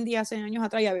yo lo aprendí hace años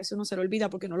atrás y a veces uno se lo olvida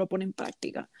porque no lo pone en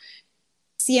práctica.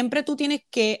 Siempre tú tienes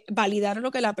que validar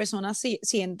lo que la persona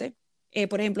siente.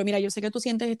 Por ejemplo, mira, yo sé que tú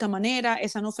sientes de esta manera,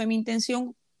 esa no fue mi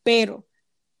intención, pero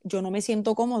yo no me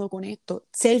siento cómodo con esto.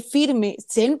 Ser firme,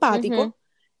 ser ujú. empático,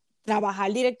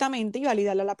 trabajar directamente y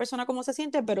validarle a la persona cómo se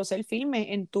siente, pero ser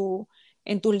firme en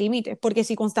tus límites, porque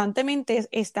si constantemente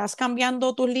estás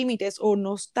cambiando tus límites o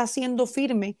no estás siendo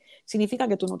firme, significa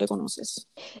que tú no te conoces.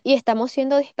 Y estamos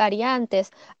siendo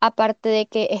disvariantes, aparte de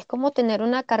que es como tener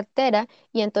una cartera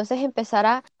y entonces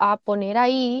empezar a poner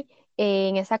ahí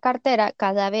en esa cartera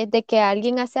cada vez de que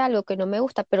alguien hace algo que no me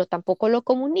gusta, pero tampoco lo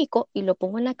comunico y lo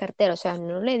pongo en la cartera, o sea,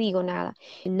 no le digo nada.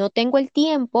 No tengo el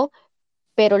tiempo,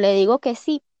 pero le digo que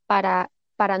sí para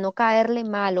no caerle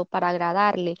mal o para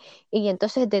agradarle. Y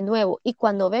entonces de nuevo, y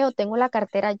cuando veo, tengo la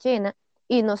cartera llena,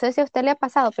 y no sé si a usted le ha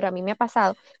pasado, pero a mí me ha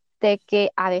pasado, de que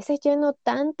a veces lleno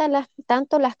tanto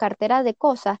las carteras de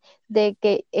cosas, de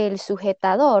que el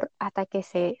sujetador, hasta que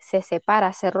se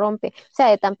separa, se rompe, o sea,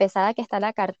 de tan pesada que está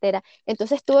la cartera.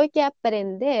 Entonces tuve que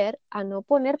aprender a no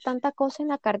poner tanta cosa en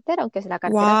la cartera, aunque la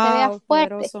cartera se vea Wow,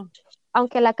 fuerte, poderoso.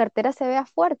 aunque la cartera se vea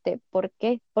fuerte. ¿Por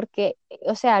qué? Porque,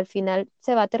 o sea, al final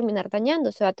se va a terminar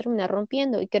dañando, se va a terminar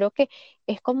rompiendo. Y creo que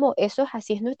es como eso,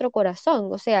 así es nuestro corazón.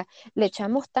 O sea, le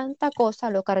echamos tanta cosa,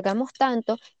 lo cargamos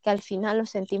tanto que al final nos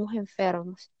sentimos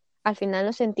enfermos. Al final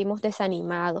nos sentimos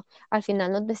desanimados, al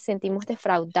final sentimos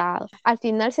defraudados, al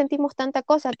final sentimos tanta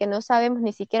cosa que no sabemos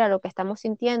ni siquiera lo que estamos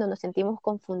sintiendo, nos sentimos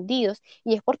confundidos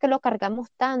y es porque lo cargamos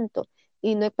tanto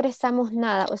y no expresamos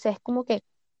nada, o sea, es como que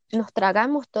nos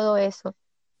tragamos todo eso.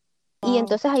 Y Wow.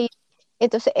 entonces ahí,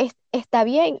 entonces está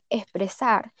bien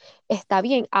expresar, está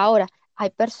bien. Ahora, hay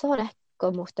personas,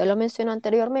 como usted lo mencionó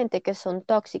anteriormente, que son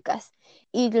tóxicas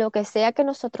y lo que sea que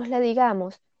nosotros le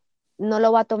digamos, no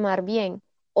lo va a tomar bien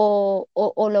o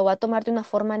lo va a tomar de una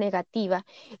forma negativa.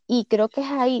 Y creo que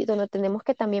es ahí donde tenemos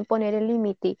que también poner el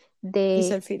límite Y de,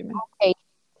 ser firme. ok,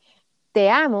 te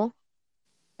amo,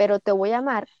 pero te voy a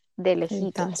amar de Qué lejitos.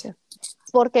 distancia.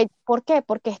 ¿Por qué?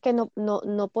 Porque es que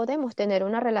no podemos tener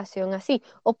una relación así,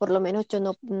 o por lo menos yo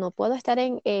no puedo estar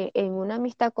en una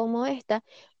amistad como esta.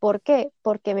 ¿Por qué?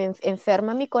 Porque me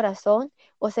enferma mi corazón,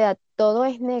 o sea, todo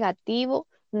es negativo,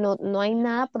 no hay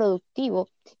nada productivo.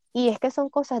 Y es que son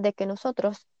cosas de que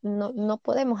nosotros no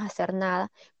podemos hacer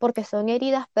nada, porque son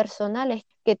heridas personales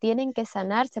que tienen que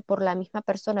sanarse por la misma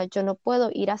persona. Yo no puedo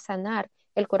ir a sanar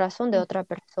el corazón de otra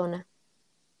persona.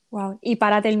 Wow. Y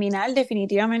para terminar,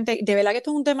 definitivamente, de verdad que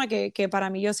esto es un tema que para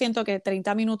mí yo siento que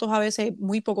 30 minutos a veces es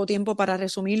muy poco tiempo para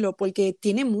resumirlo, porque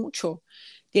tiene mucho,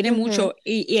 tiene Ujú, mucho.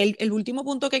 Y el último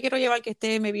punto que quiero llevar, que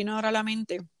este me vino ahora a la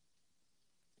mente,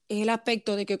 es el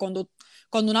aspecto de que cuando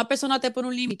una persona te pone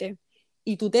un límite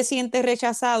y tú te sientes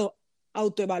rechazado,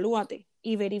 autoevalúate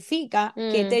y verifica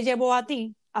qué mm, te llevó a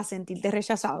ti a sentirte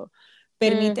rechazado.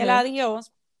 Permítele ujú, a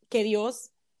Dios que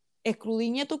Dios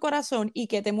escudriñe tu corazón y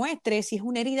que te muestre si es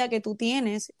una herida que tú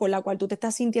tienes por la cual tú te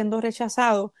estás sintiendo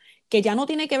rechazado, que ya no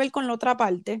tiene que ver con la otra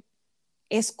parte,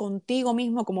 es contigo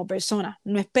mismo como persona,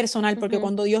 no es personal, porque ujú,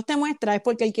 cuando Dios te muestra es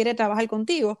porque Él quiere trabajar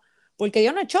contigo, porque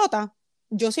Dios no es chota.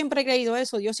 Yo siempre he creído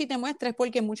eso. Dios sí te muestra es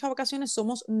porque en muchas ocasiones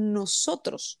somos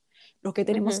nosotros los que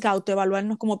tenemos ujú, que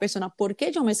autoevaluarnos como personas. ¿Por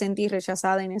qué yo me sentí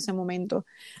rechazada en ese momento?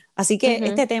 Así que ujú,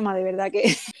 este tema de verdad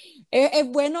que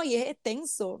es bueno y es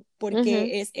extenso ujú.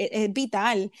 porque es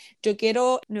vital. Yo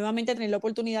quiero nuevamente tener la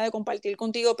oportunidad de compartir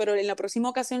contigo, pero en la próxima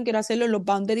ocasión quiero hacerlo en los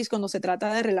boundaries cuando se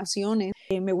trata de relaciones.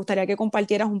 Me gustaría que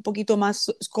compartieras un poquito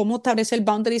más cómo establecer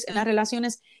boundaries en las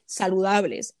relaciones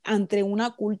saludables ante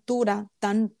una cultura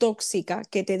tan tóxica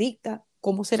que te dicta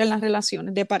cómo serán las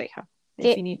relaciones de pareja, Que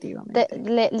definitivamente.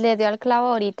 le dio al clavo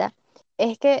ahorita.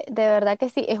 Es que de verdad que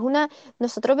sí,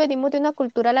 nosotros venimos de una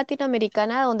cultura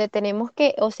latinoamericana donde tenemos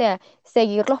que, o sea,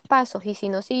 seguir los pasos, y si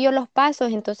no siguió los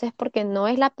pasos, entonces porque no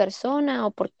es la persona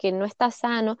o porque no está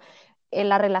sano en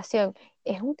la relación.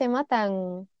 Es un tema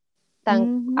tan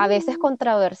a veces Ujú.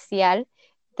 controversial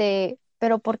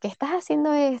pero ¿por qué estás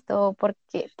haciendo esto?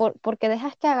 ¿Por qué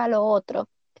dejas que haga lo otro?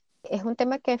 Es un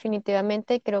tema que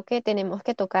definitivamente creo que tenemos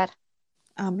que tocar.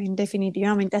 Amén,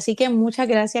 definitivamente. Así que muchas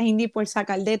gracias, Indy, por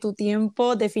sacar de tu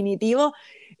tiempo definitivo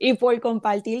y por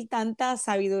compartir tanta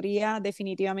sabiduría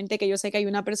definitivamente, que yo sé que hay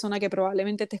una persona que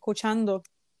probablemente esté escuchando,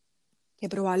 que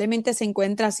probablemente se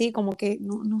encuentra así, como que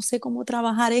no sé cómo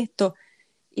trabajar esto,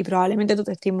 y probablemente tu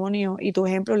testimonio y tu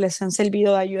ejemplo les han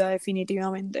servido de ayuda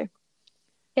definitivamente.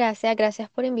 Gracias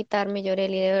por invitarme,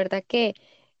 Yoreli. De verdad que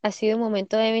ha sido un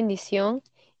momento de bendición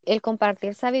el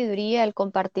compartir sabiduría, el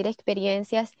compartir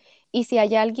experiencias. Y si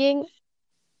hay alguien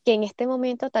que en este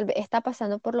momento tal vez está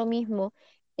pasando por lo mismo,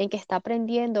 en que está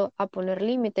aprendiendo a poner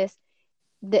límites,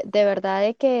 de verdad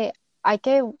de que hay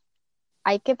que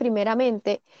hay que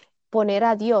primeramente poner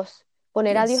a Dios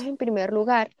Yes. en primer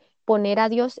lugar, poner a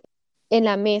Dios en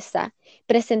la mesa,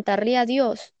 presentarle a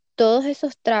Dios todos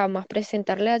esos traumas,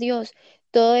 presentarle a Dios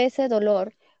todo ese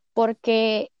dolor,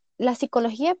 porque la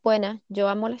psicología es buena, yo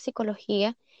amo la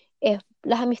psicología,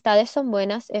 las amistades son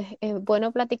buenas, es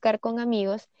bueno platicar con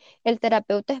amigos, el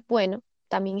terapeuta es bueno,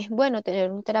 también es bueno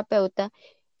tener un terapeuta,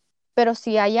 pero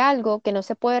si hay algo que no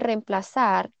se puede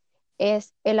reemplazar,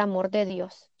 es el amor de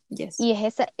Dios. Yes. Y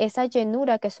es esa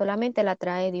llenura que solamente la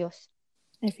trae Dios.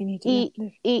 Y,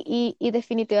 Definitivamente. y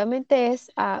definitivamente es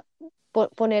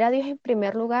poner a Dios en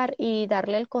primer lugar y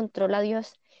darle el control a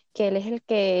Dios, que Él es el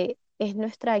que es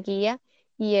nuestra guía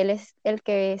y Él es el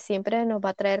que siempre nos va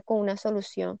a traer con una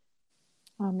solución.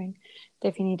 Amén.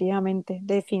 Definitivamente,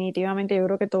 definitivamente. Yo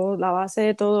creo que todo, la base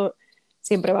de todo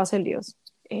siempre va a ser Dios.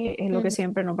 Es lo que Ujú.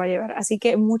 siempre nos va a llevar. Así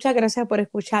que muchas gracias por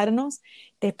escucharnos.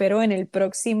 Te espero en el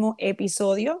próximo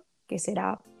episodio, que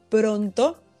será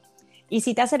pronto. Y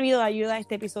si te ha servido de ayuda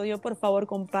este episodio, por favor,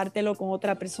 compártelo con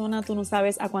otra persona. Tú no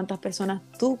sabes a cuántas personas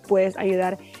tú puedes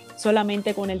ayudar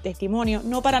solamente con el testimonio.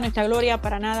 No para nuestra gloria,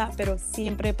 para nada, pero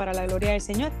siempre para la gloria del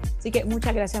Señor. Así que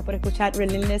muchas gracias por escuchar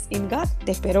Relentless in God.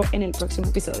 Te espero en el próximo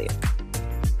episodio.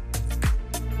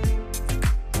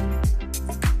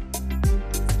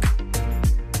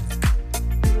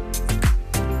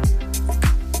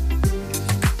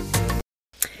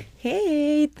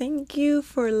 Hey, thank you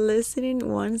for listening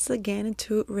once again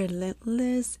to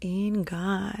Relentless in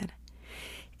God.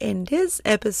 In this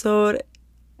episode,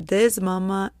 this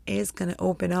mama is going to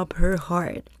open up her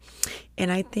heart.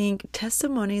 And I think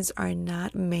testimonies are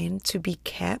not meant to be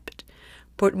kept,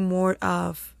 but more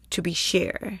of to be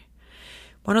shared.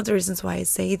 One of the reasons why I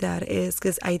say that is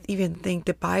because I even think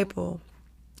the Bible,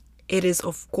 it is,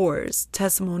 of course,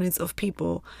 testimonies of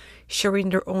people sharing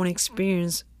their own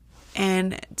experience.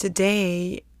 And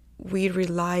today, we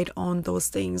relied on those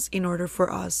things in order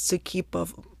for us to keep up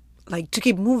like to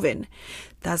keep moving.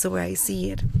 That's the way I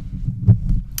see it.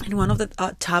 And one of the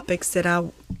topics that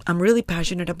I'm really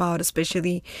passionate about,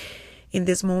 especially in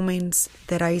these moments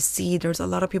that I see there's a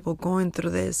lot of people going through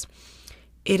this,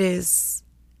 it is,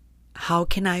 how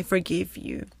can I forgive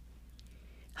you?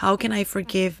 How can I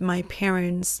forgive my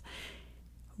parents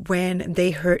when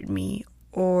they hurt me,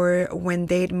 or when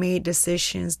they made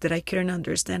decisions that I couldn't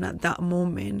understand at that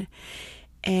moment?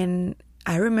 And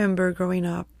I remember growing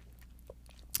up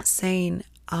saying,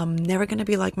 I'm never going to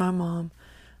be like my mom.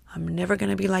 I'm never going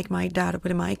to be like my dad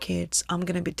with my kids. I'm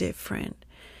going to be different.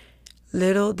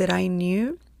 Little that I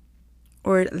knew,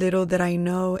 or little that I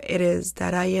know, it is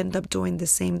that I end up doing the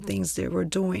same things they were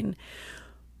doing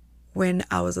when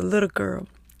I was a little girl.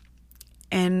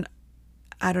 And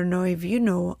I don't know if you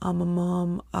know, I'm a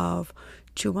mom of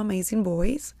 2 amazing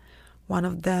boys. One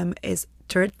of them is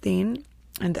 13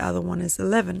 and the other one is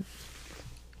 11.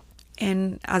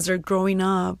 And as they're growing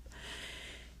up,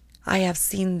 I have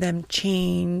seen them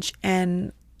change.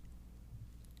 And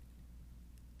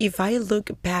if I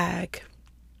look back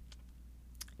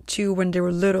to when they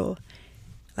were little,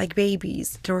 like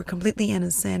babies, they were completely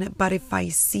innocent. But if I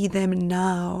see them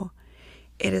now,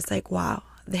 it is like, wow,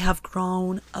 they have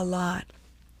grown a lot.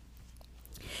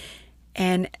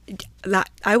 And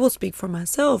I will speak for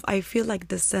myself. I feel like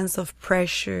the sense of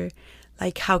pressure,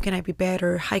 like, how can I be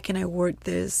better? How can I work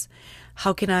this?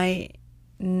 How can I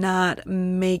not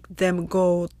make them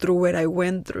go through what I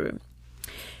went through?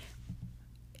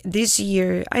 This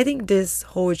year, I think this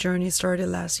whole journey started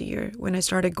last year when I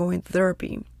started going to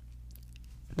therapy.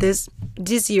 This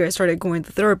year I started going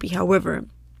to therapy. However,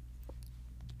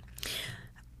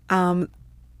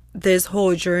 this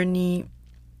whole journey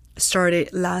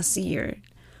started last year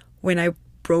when I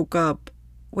broke up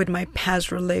with my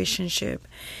past relationship.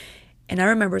 And I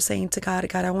remember saying to God,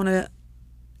 I want to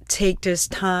take this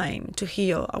time to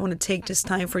heal. I want to take this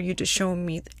time for you to show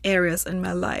me areas in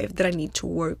my life that I need to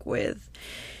work with.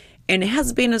 And it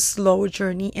has been a slow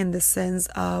journey in the sense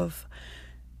of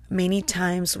many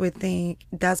times we think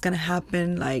that's going to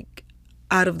happen like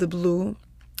out of the blue,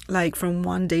 like from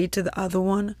one day to the other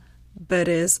one, but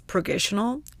it's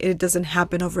progressional. It doesn't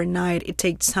happen overnight. It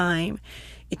takes time.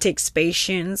 It takes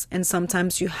patience. And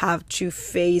sometimes you have to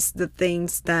face the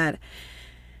things that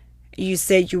you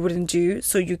said you wouldn't do,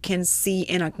 so you can see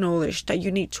and acknowledge that you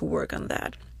need to work on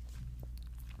that.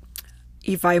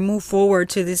 If I move forward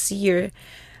to this year,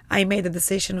 I made the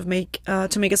decision to make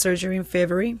a surgery in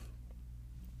February.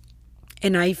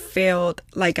 And I felt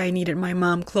like I needed my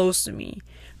mom close to me.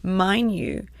 Mind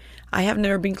you, I have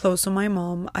never been close to my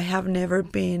mom. I have never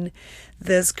been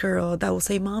this girl that will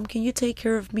say, Mom, can you take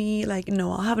care of me? Like,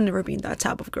 no, I have never been that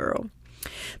type of girl.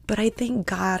 But I think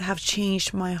God have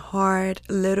changed my heart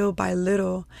little by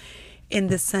little, in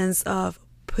the sense of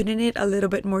putting it a little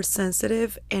bit more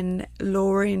sensitive and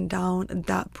lowering down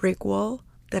that brick wall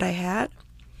that I had.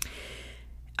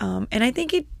 And I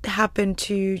think it happened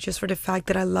too just for the fact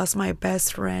that I lost my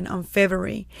best friend on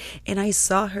February, and I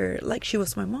saw her like she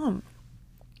was my mom.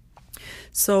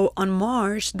 So on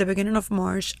March, the beginning of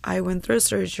March, I went through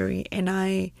surgery and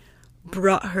I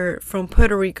brought her from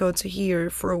Puerto Rico to here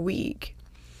for a week.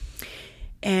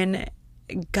 And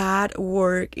God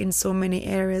worked in so many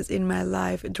areas in my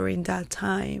life during that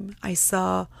time. I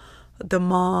saw the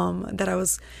mom that I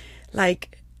was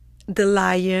like the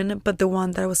lion, but the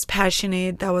one that was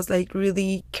passionate, that was like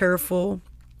really careful.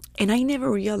 And I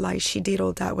never realized she did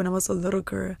all that when I was a little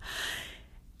girl.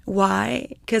 Why?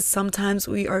 Because sometimes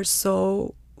we are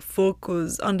so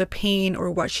focused on the pain or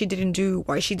what she didn't do,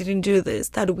 why she didn't do this,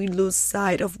 that we lose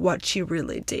sight of what she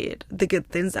really did, the good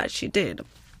things that she did.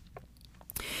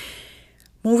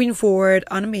 Moving forward,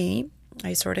 on May,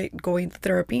 I started going to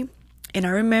therapy. And I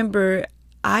remember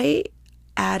I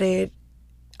added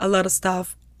a lot of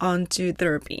stuff onto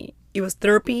therapy. It was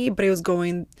therapy, but it was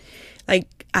going,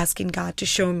 like, asking God to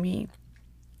show me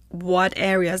what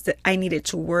areas that I needed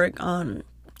to work on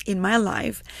in my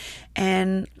life,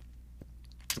 and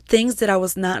things that I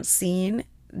was not seeing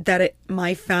that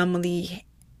my family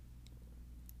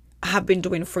have been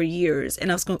doing for years,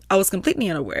 and I was completely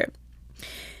unaware.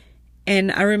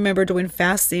 And I remember doing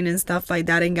fasting and stuff like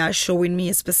that, and God showing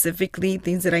me specifically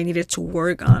things that I needed to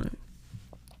work on.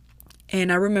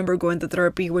 And I remember going to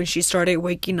therapy when she started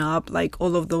waking up, like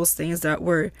all of those things that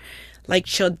were like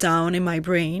shut down in my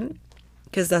brain,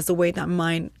 because that's the way that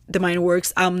the mind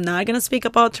works. I'm not going to speak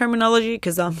about terminology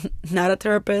because I'm not a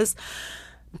therapist,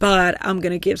 but I'm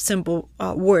going to give simple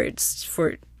words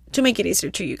to make it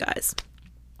easier to you guys.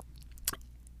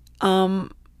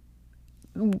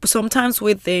 Sometimes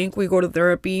we think we go to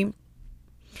therapy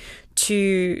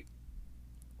to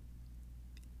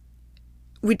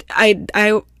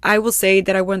I will say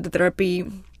that I went to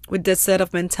therapy with this set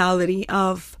of mentality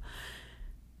of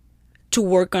to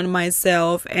work on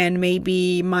myself and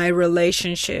maybe my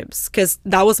relationships, because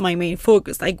that was my main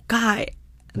focus. Like, God,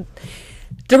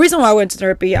 the reason why I went to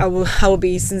therapy, I will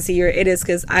be sincere, it is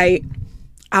because I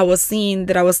was seeing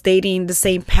that I was dating the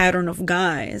same pattern of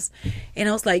guys, and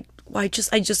I was like, well, I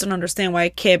just don't understand why I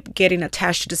kept getting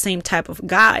attached to the same type of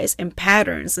guys and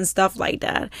patterns and stuff like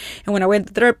that. And when I went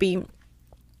to therapy,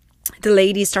 the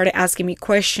lady started asking me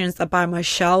questions about my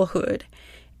childhood,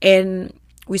 and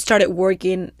we started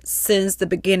working since the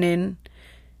beginning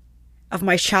of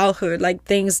my childhood, like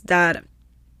things that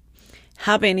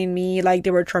happened in me, like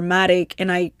they were traumatic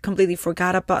and I completely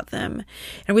forgot about them.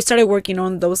 And we started working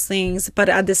on those things. But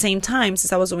at the same time,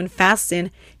 since I was doing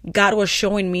fasting, God was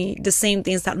showing me the same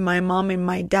things that my mom and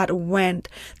my dad went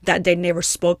that they never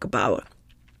spoke about.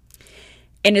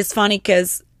 And it's funny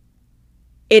because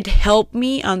it helped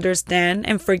me understand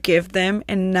and forgive them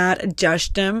and not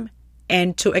judge them,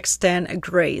 and to extend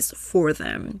grace for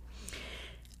them.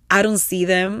 I don't see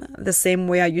them the same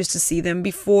way I used to see them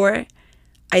before.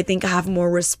 I think I have more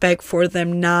respect for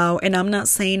them now. And I'm not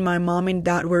saying my mom and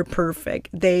dad were perfect.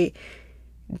 They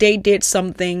did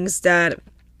some things that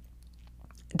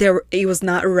it was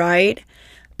not right.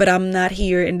 But I'm not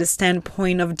here in the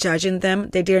standpoint of judging them.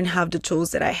 They didn't have the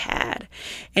tools that I had.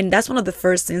 And that's one of the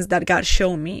first things that God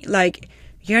showed me. Like,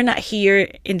 you're not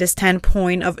here in the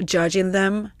standpoint of judging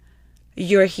them.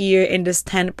 You're here in the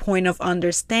standpoint of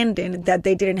understanding that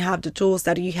they didn't have the tools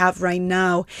that you have right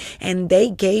now, and they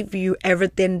gave you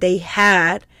everything they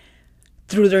had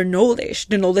through their knowledge,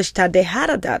 the knowledge that they had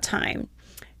at that time.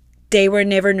 They were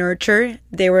never nurtured.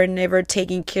 They were never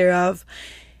taken care of.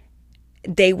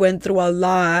 They went through a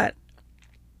lot,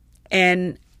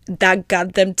 and that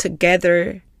got them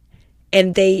together,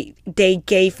 and they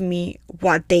gave me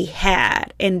what they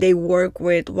had, and they worked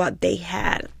with what they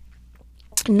had.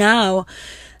 Now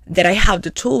that I have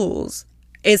the tools,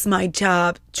 it's my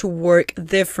job to work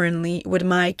differently with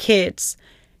my kids.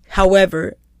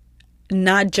 However,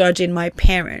 not judging my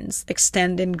parents,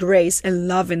 extending grace and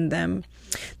loving them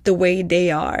the way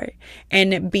they are,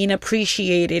 and being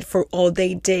appreciated for all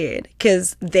they did,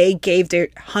 because they gave their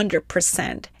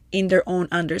 100% in their own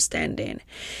understanding.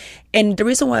 And the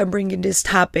reason why I'm bringing this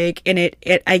topic and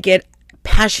I get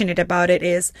passionate about it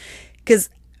is because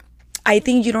I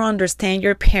think you don't understand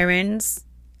your parents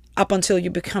up until you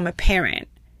become a parent.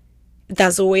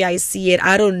 That's the way I see it.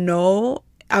 I don't know.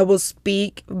 I will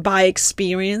speak by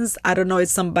experience. I don't know if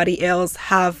somebody else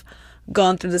have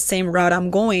gone through the same route I'm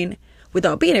going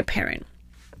without being a parent.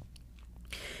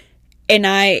 And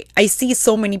I see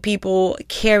so many people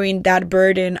carrying that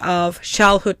burden of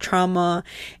childhood trauma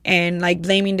and like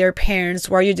blaming their parents,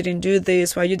 why you didn't do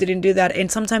this, why you didn't do that.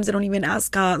 And sometimes they don't even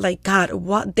ask God, like, God,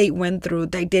 what they went through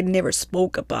that they never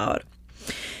spoke about.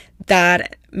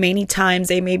 That many times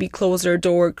they maybe closed their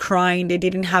door crying, they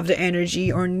didn't have the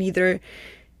energy, or neither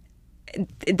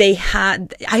they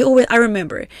had. I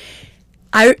remember,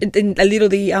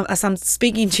 literally, as I'm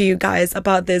speaking to you guys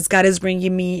about this, God is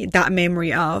bringing me that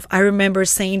memory of, I remember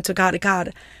saying to God,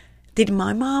 God, did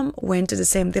my mom went to the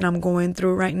same thing I'm going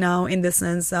through right now, in the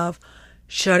sense of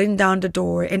shutting down the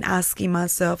door and asking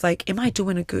myself, like, am I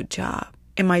doing a good job?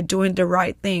 Am I doing the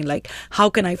right thing? Like, how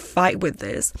can I fight with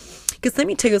this? Because let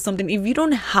me tell you something, if you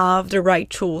don't have the right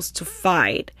tools to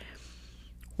fight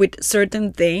with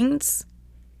certain things,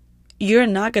 you're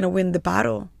not going to win the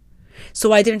battle.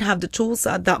 So I didn't have the tools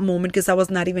at that moment, because I was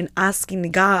not even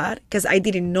asking God, because I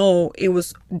didn't know it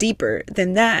was deeper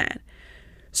than that.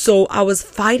 So I was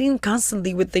fighting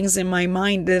constantly with things in my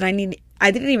mind that I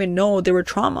didn't even know they were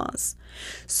traumas.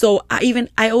 So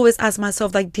I always ask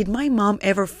myself, like, did my mom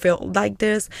ever feel like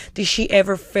this? Did she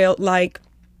ever feel like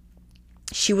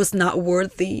she was not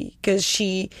worthy because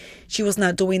she was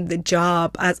not doing the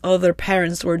job as other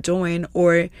parents were doing?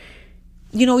 Or,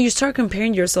 you know, you start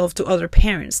comparing yourself to other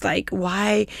parents. Like,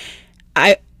 why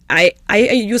I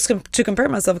used to compare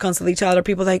myself constantly to other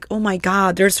people, like, oh my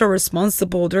God, they're so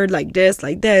responsible, they're like this,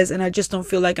 and I just don't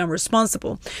feel like I'm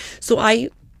responsible. So I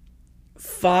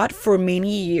fought for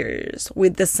many years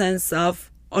with the sense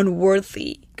of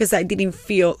unworthy, because I didn't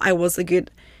feel I was a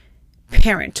good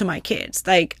parent to my kids.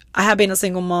 Like, I have been a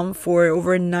single mom for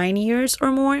over 9 years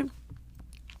or more,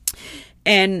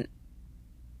 and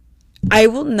I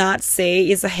will not say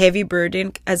it's a heavy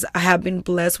burden, as I have been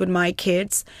blessed with my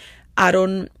kids.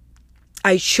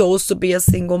 I chose to be a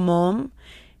single mom,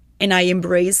 and I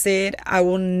embrace it. I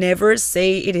will never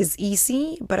say it is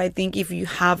easy, but I think if you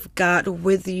have God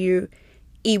with you,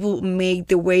 it will make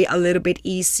the way a little bit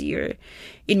easier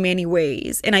in many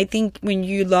ways. And I think when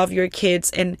you love your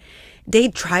kids and they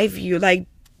drive you, like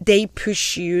they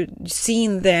push you.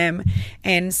 Seeing them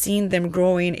and seeing them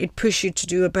growing, it pushes you to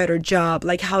do a better job.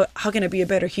 Like how can I be a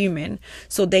better human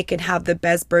so they can have the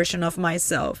best version of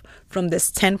myself from this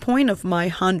standpoint of my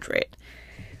 100.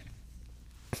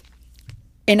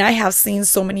 And I have seen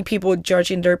so many people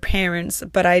judging their parents,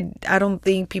 but I don't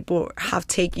think people have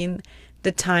taken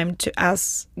the time to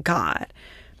ask God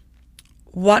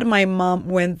what my mom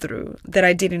went through that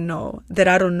I didn't know, that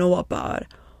I don't know about.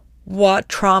 What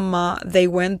trauma they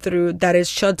went through that is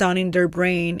shut down in their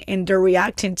brain, and they're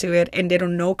reacting to it and they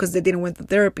don't know because they didn't went to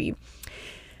therapy.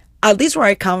 At least where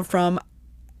I come from,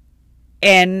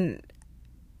 and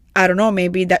I don't know,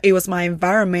 maybe that it was my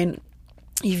environment.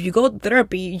 If you go to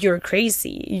therapy, you're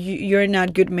crazy. You're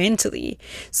not good mentally.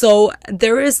 So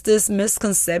there is this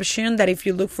misconception that if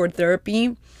you look for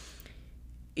therapy,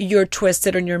 you're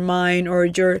twisted on your mind or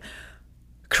you're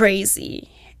crazy.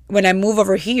 When I moved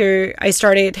over here, I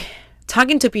started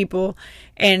talking to people,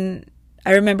 and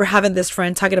I remember having this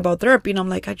friend talking about therapy, and I'm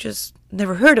like, I just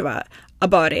never heard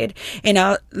about it.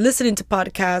 And listening to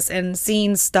podcasts and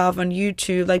seeing stuff on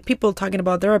YouTube, like people talking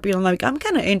about therapy, and I'm like, I'm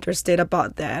kind of interested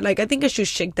about that. Like, I think I should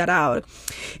check that out.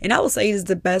 And I will say it's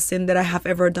the best thing that I have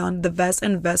ever done, the best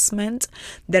investment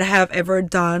that I have ever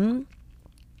done.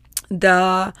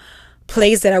 The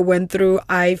place that I went through,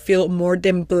 I feel more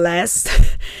than blessed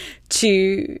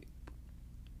to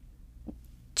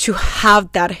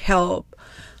have that help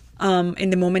in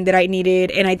the moment that I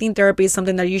needed. And I think therapy is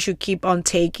something that you should keep on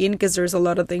taking, because there's a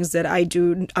lot of things that I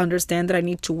do understand that I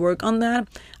need to work on that.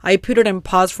 I put it in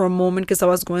pause for a moment because I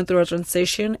was going through a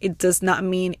transition. It does not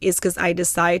mean it's because I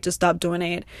decide to stop doing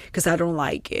it because I don't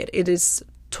like it. It is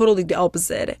totally the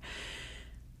opposite.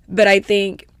 But I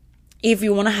think if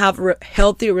you want to have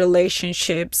healthy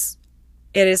relationships,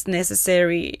 it is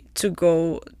necessary to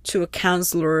go to a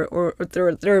counselor or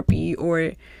therapy,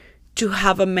 or to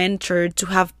have a mentor, to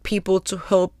have people to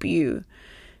help you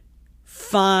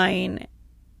find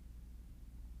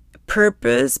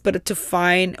purpose, but to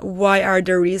find why are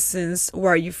the reasons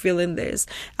why you feeling this.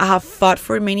 I have fought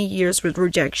for many years with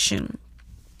rejection.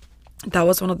 That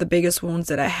was one of the biggest wounds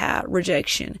that I had,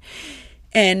 rejection.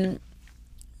 And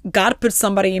God put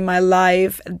somebody in my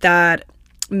life that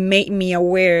made me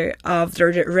aware of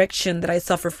the direction that I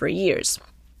suffered for years.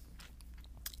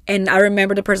 And I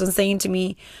remember the person saying to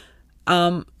me,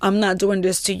 I'm not doing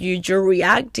this to you. You're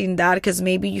reacting that because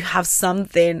maybe you have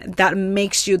something that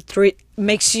makes you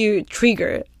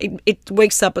trigger. It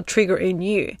wakes up a trigger in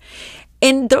you.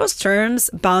 In those terms,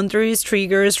 boundaries,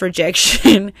 triggers,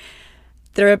 rejection,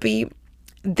 therapy,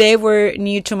 they were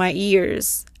new to my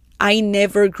ears. I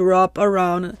never grew up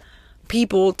around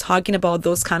people talking about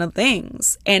those kind of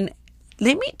things. And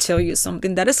let me tell you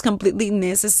something that is completely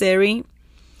necessary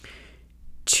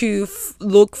to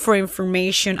look for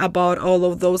information about all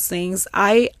of those things.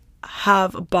 I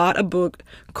have bought a book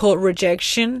called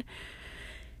Rejection.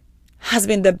 Has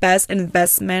been the best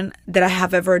investment that I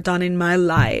have ever done in my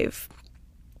life.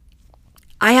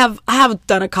 I have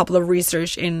done a couple of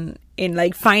research in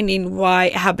like finding why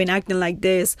I have been acting like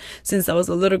this since I was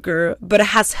a little girl, but it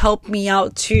has helped me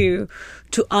out too,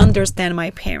 to understand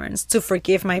my parents, to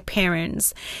forgive my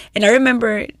parents. And I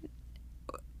remember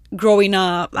growing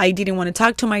up, I didn't want to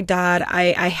talk to my dad.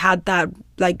 I had that,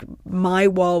 like, my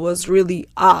wall was really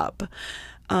up.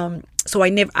 So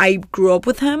I grew up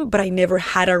with him, but I never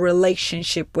had a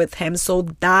relationship with him. So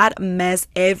that messed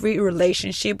every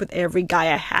relationship with every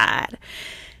guy I had.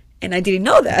 And I didn't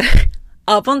know that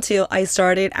up until I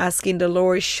started asking the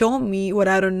Lord, show me what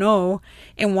I don't know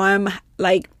and why I'm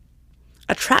like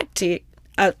attracting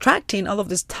all of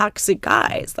these toxic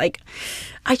guys. Like,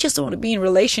 I just don't want to be in a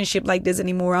relationship like this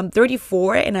anymore. I'm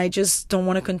 34 and I just don't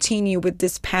want to continue with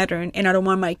this pattern, and I don't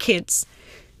want my kids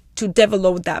to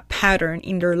develop that pattern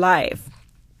in their life.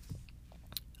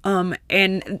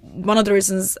 And one of the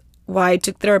reasons why I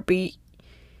took therapy,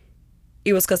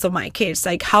 it was because of my kids.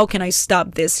 Like, how can I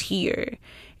stop this here?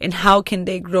 And how can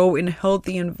they grow in a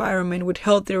healthy environment with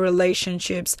healthy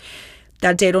relationships,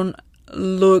 that they don't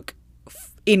look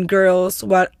in girls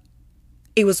what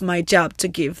it was my job to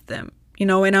give them, you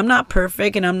know? And I'm not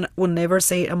perfect, and will never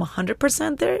say I'm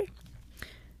 100% there,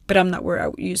 but I'm not where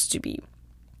I used to be.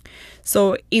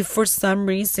 So if for some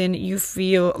reason you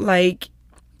feel like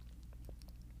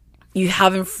you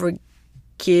haven't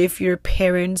forgive your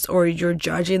parents, or you're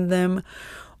judging them,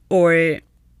 or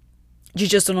you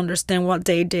just don't understand what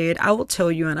they did, I will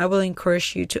tell you, and I will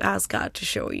encourage you to ask God to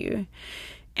show you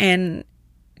and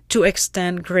to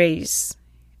extend grace.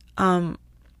 And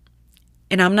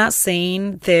I'm not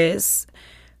saying this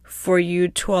for you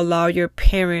to allow your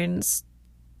parents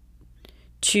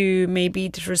to maybe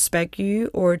disrespect you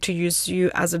or to use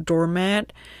you as a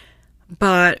doormat,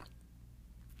 but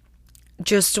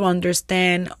just to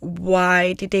understand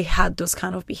why did they have those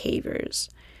kind of behaviors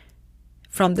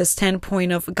from the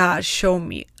standpoint of God, show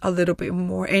me a little bit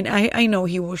more. And I know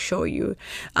he will show you.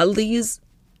 At least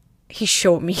he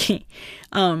showed me.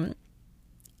 And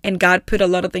God put a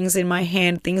lot of things in my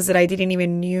hand, things that I didn't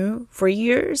even knew for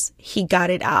years. He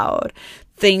got it out.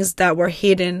 Things that were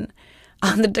hidden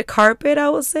under the carpet, I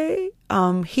would say.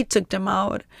 He took them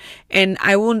out. And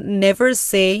I will never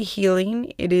say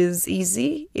healing, it is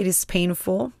easy. It is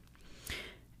painful.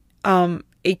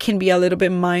 It can be a little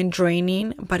bit mind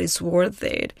draining, but it's worth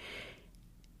it.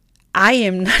 I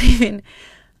am not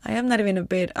even a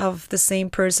bit of the same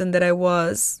person that I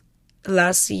was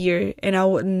last year. And I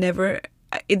would never,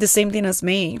 it's the same thing as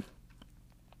May.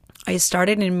 I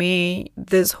started in May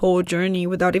this whole journey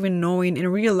without even knowing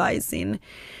and realizing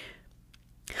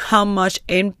how much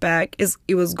impact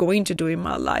it was going to do in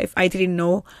my life. I didn't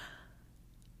know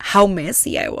how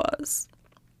messy I was,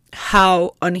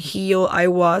 how unhealed I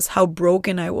was, how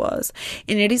broken I was.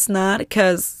 And it is not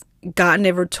because God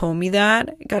never told me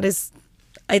that.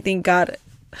 I think God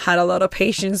had a lot of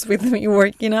patience with me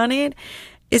working on it.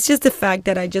 It's just the fact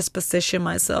that I just positioned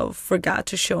myself for God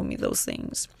to show me those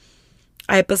things.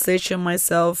 I positioned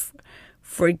myself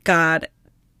for God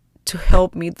to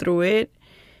help me through it.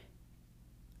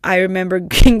 I remember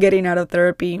getting out of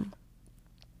therapy,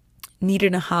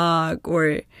 needing a hug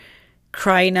or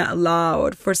crying out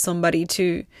loud for somebody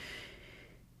to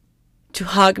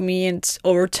hug me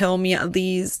or tell me at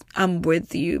least I'm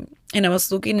with you. And I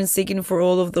was looking and seeking for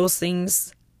all of those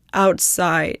things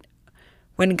outside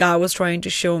when God was trying to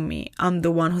show me I'm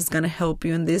the one who's going to help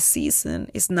you in this season.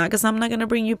 It's not because I'm not going to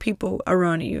bring you people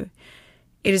around you.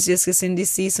 It is just because in this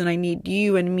season I need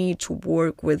you and me to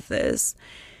work with this.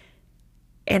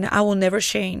 And I will never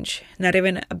change, not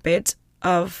even a bit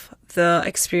of the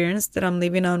experience that I'm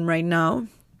living on right now.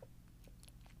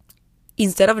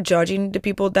 Instead of judging the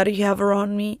people that you have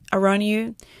around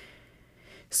you,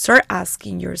 start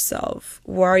asking yourself,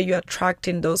 why are you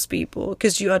attracting those people?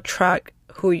 Because you attract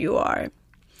who you are.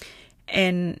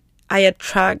 And I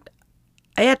attracted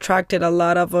a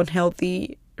lot of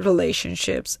unhealthy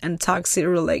relationships and toxic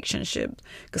relationships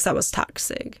because I was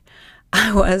toxic.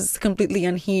 I was completely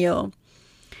unhealed.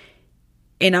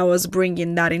 And I was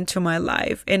bringing that into my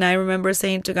life. And I remember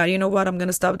saying to God, you know what? I'm going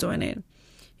to stop doing it.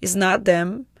 It's not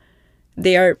them.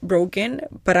 They are broken,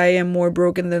 but I am more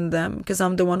broken than them because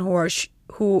I'm the one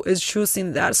who is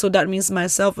choosing that. So that means my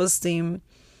self-esteem,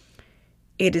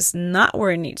 it is not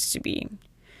where it needs to be.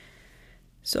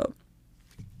 So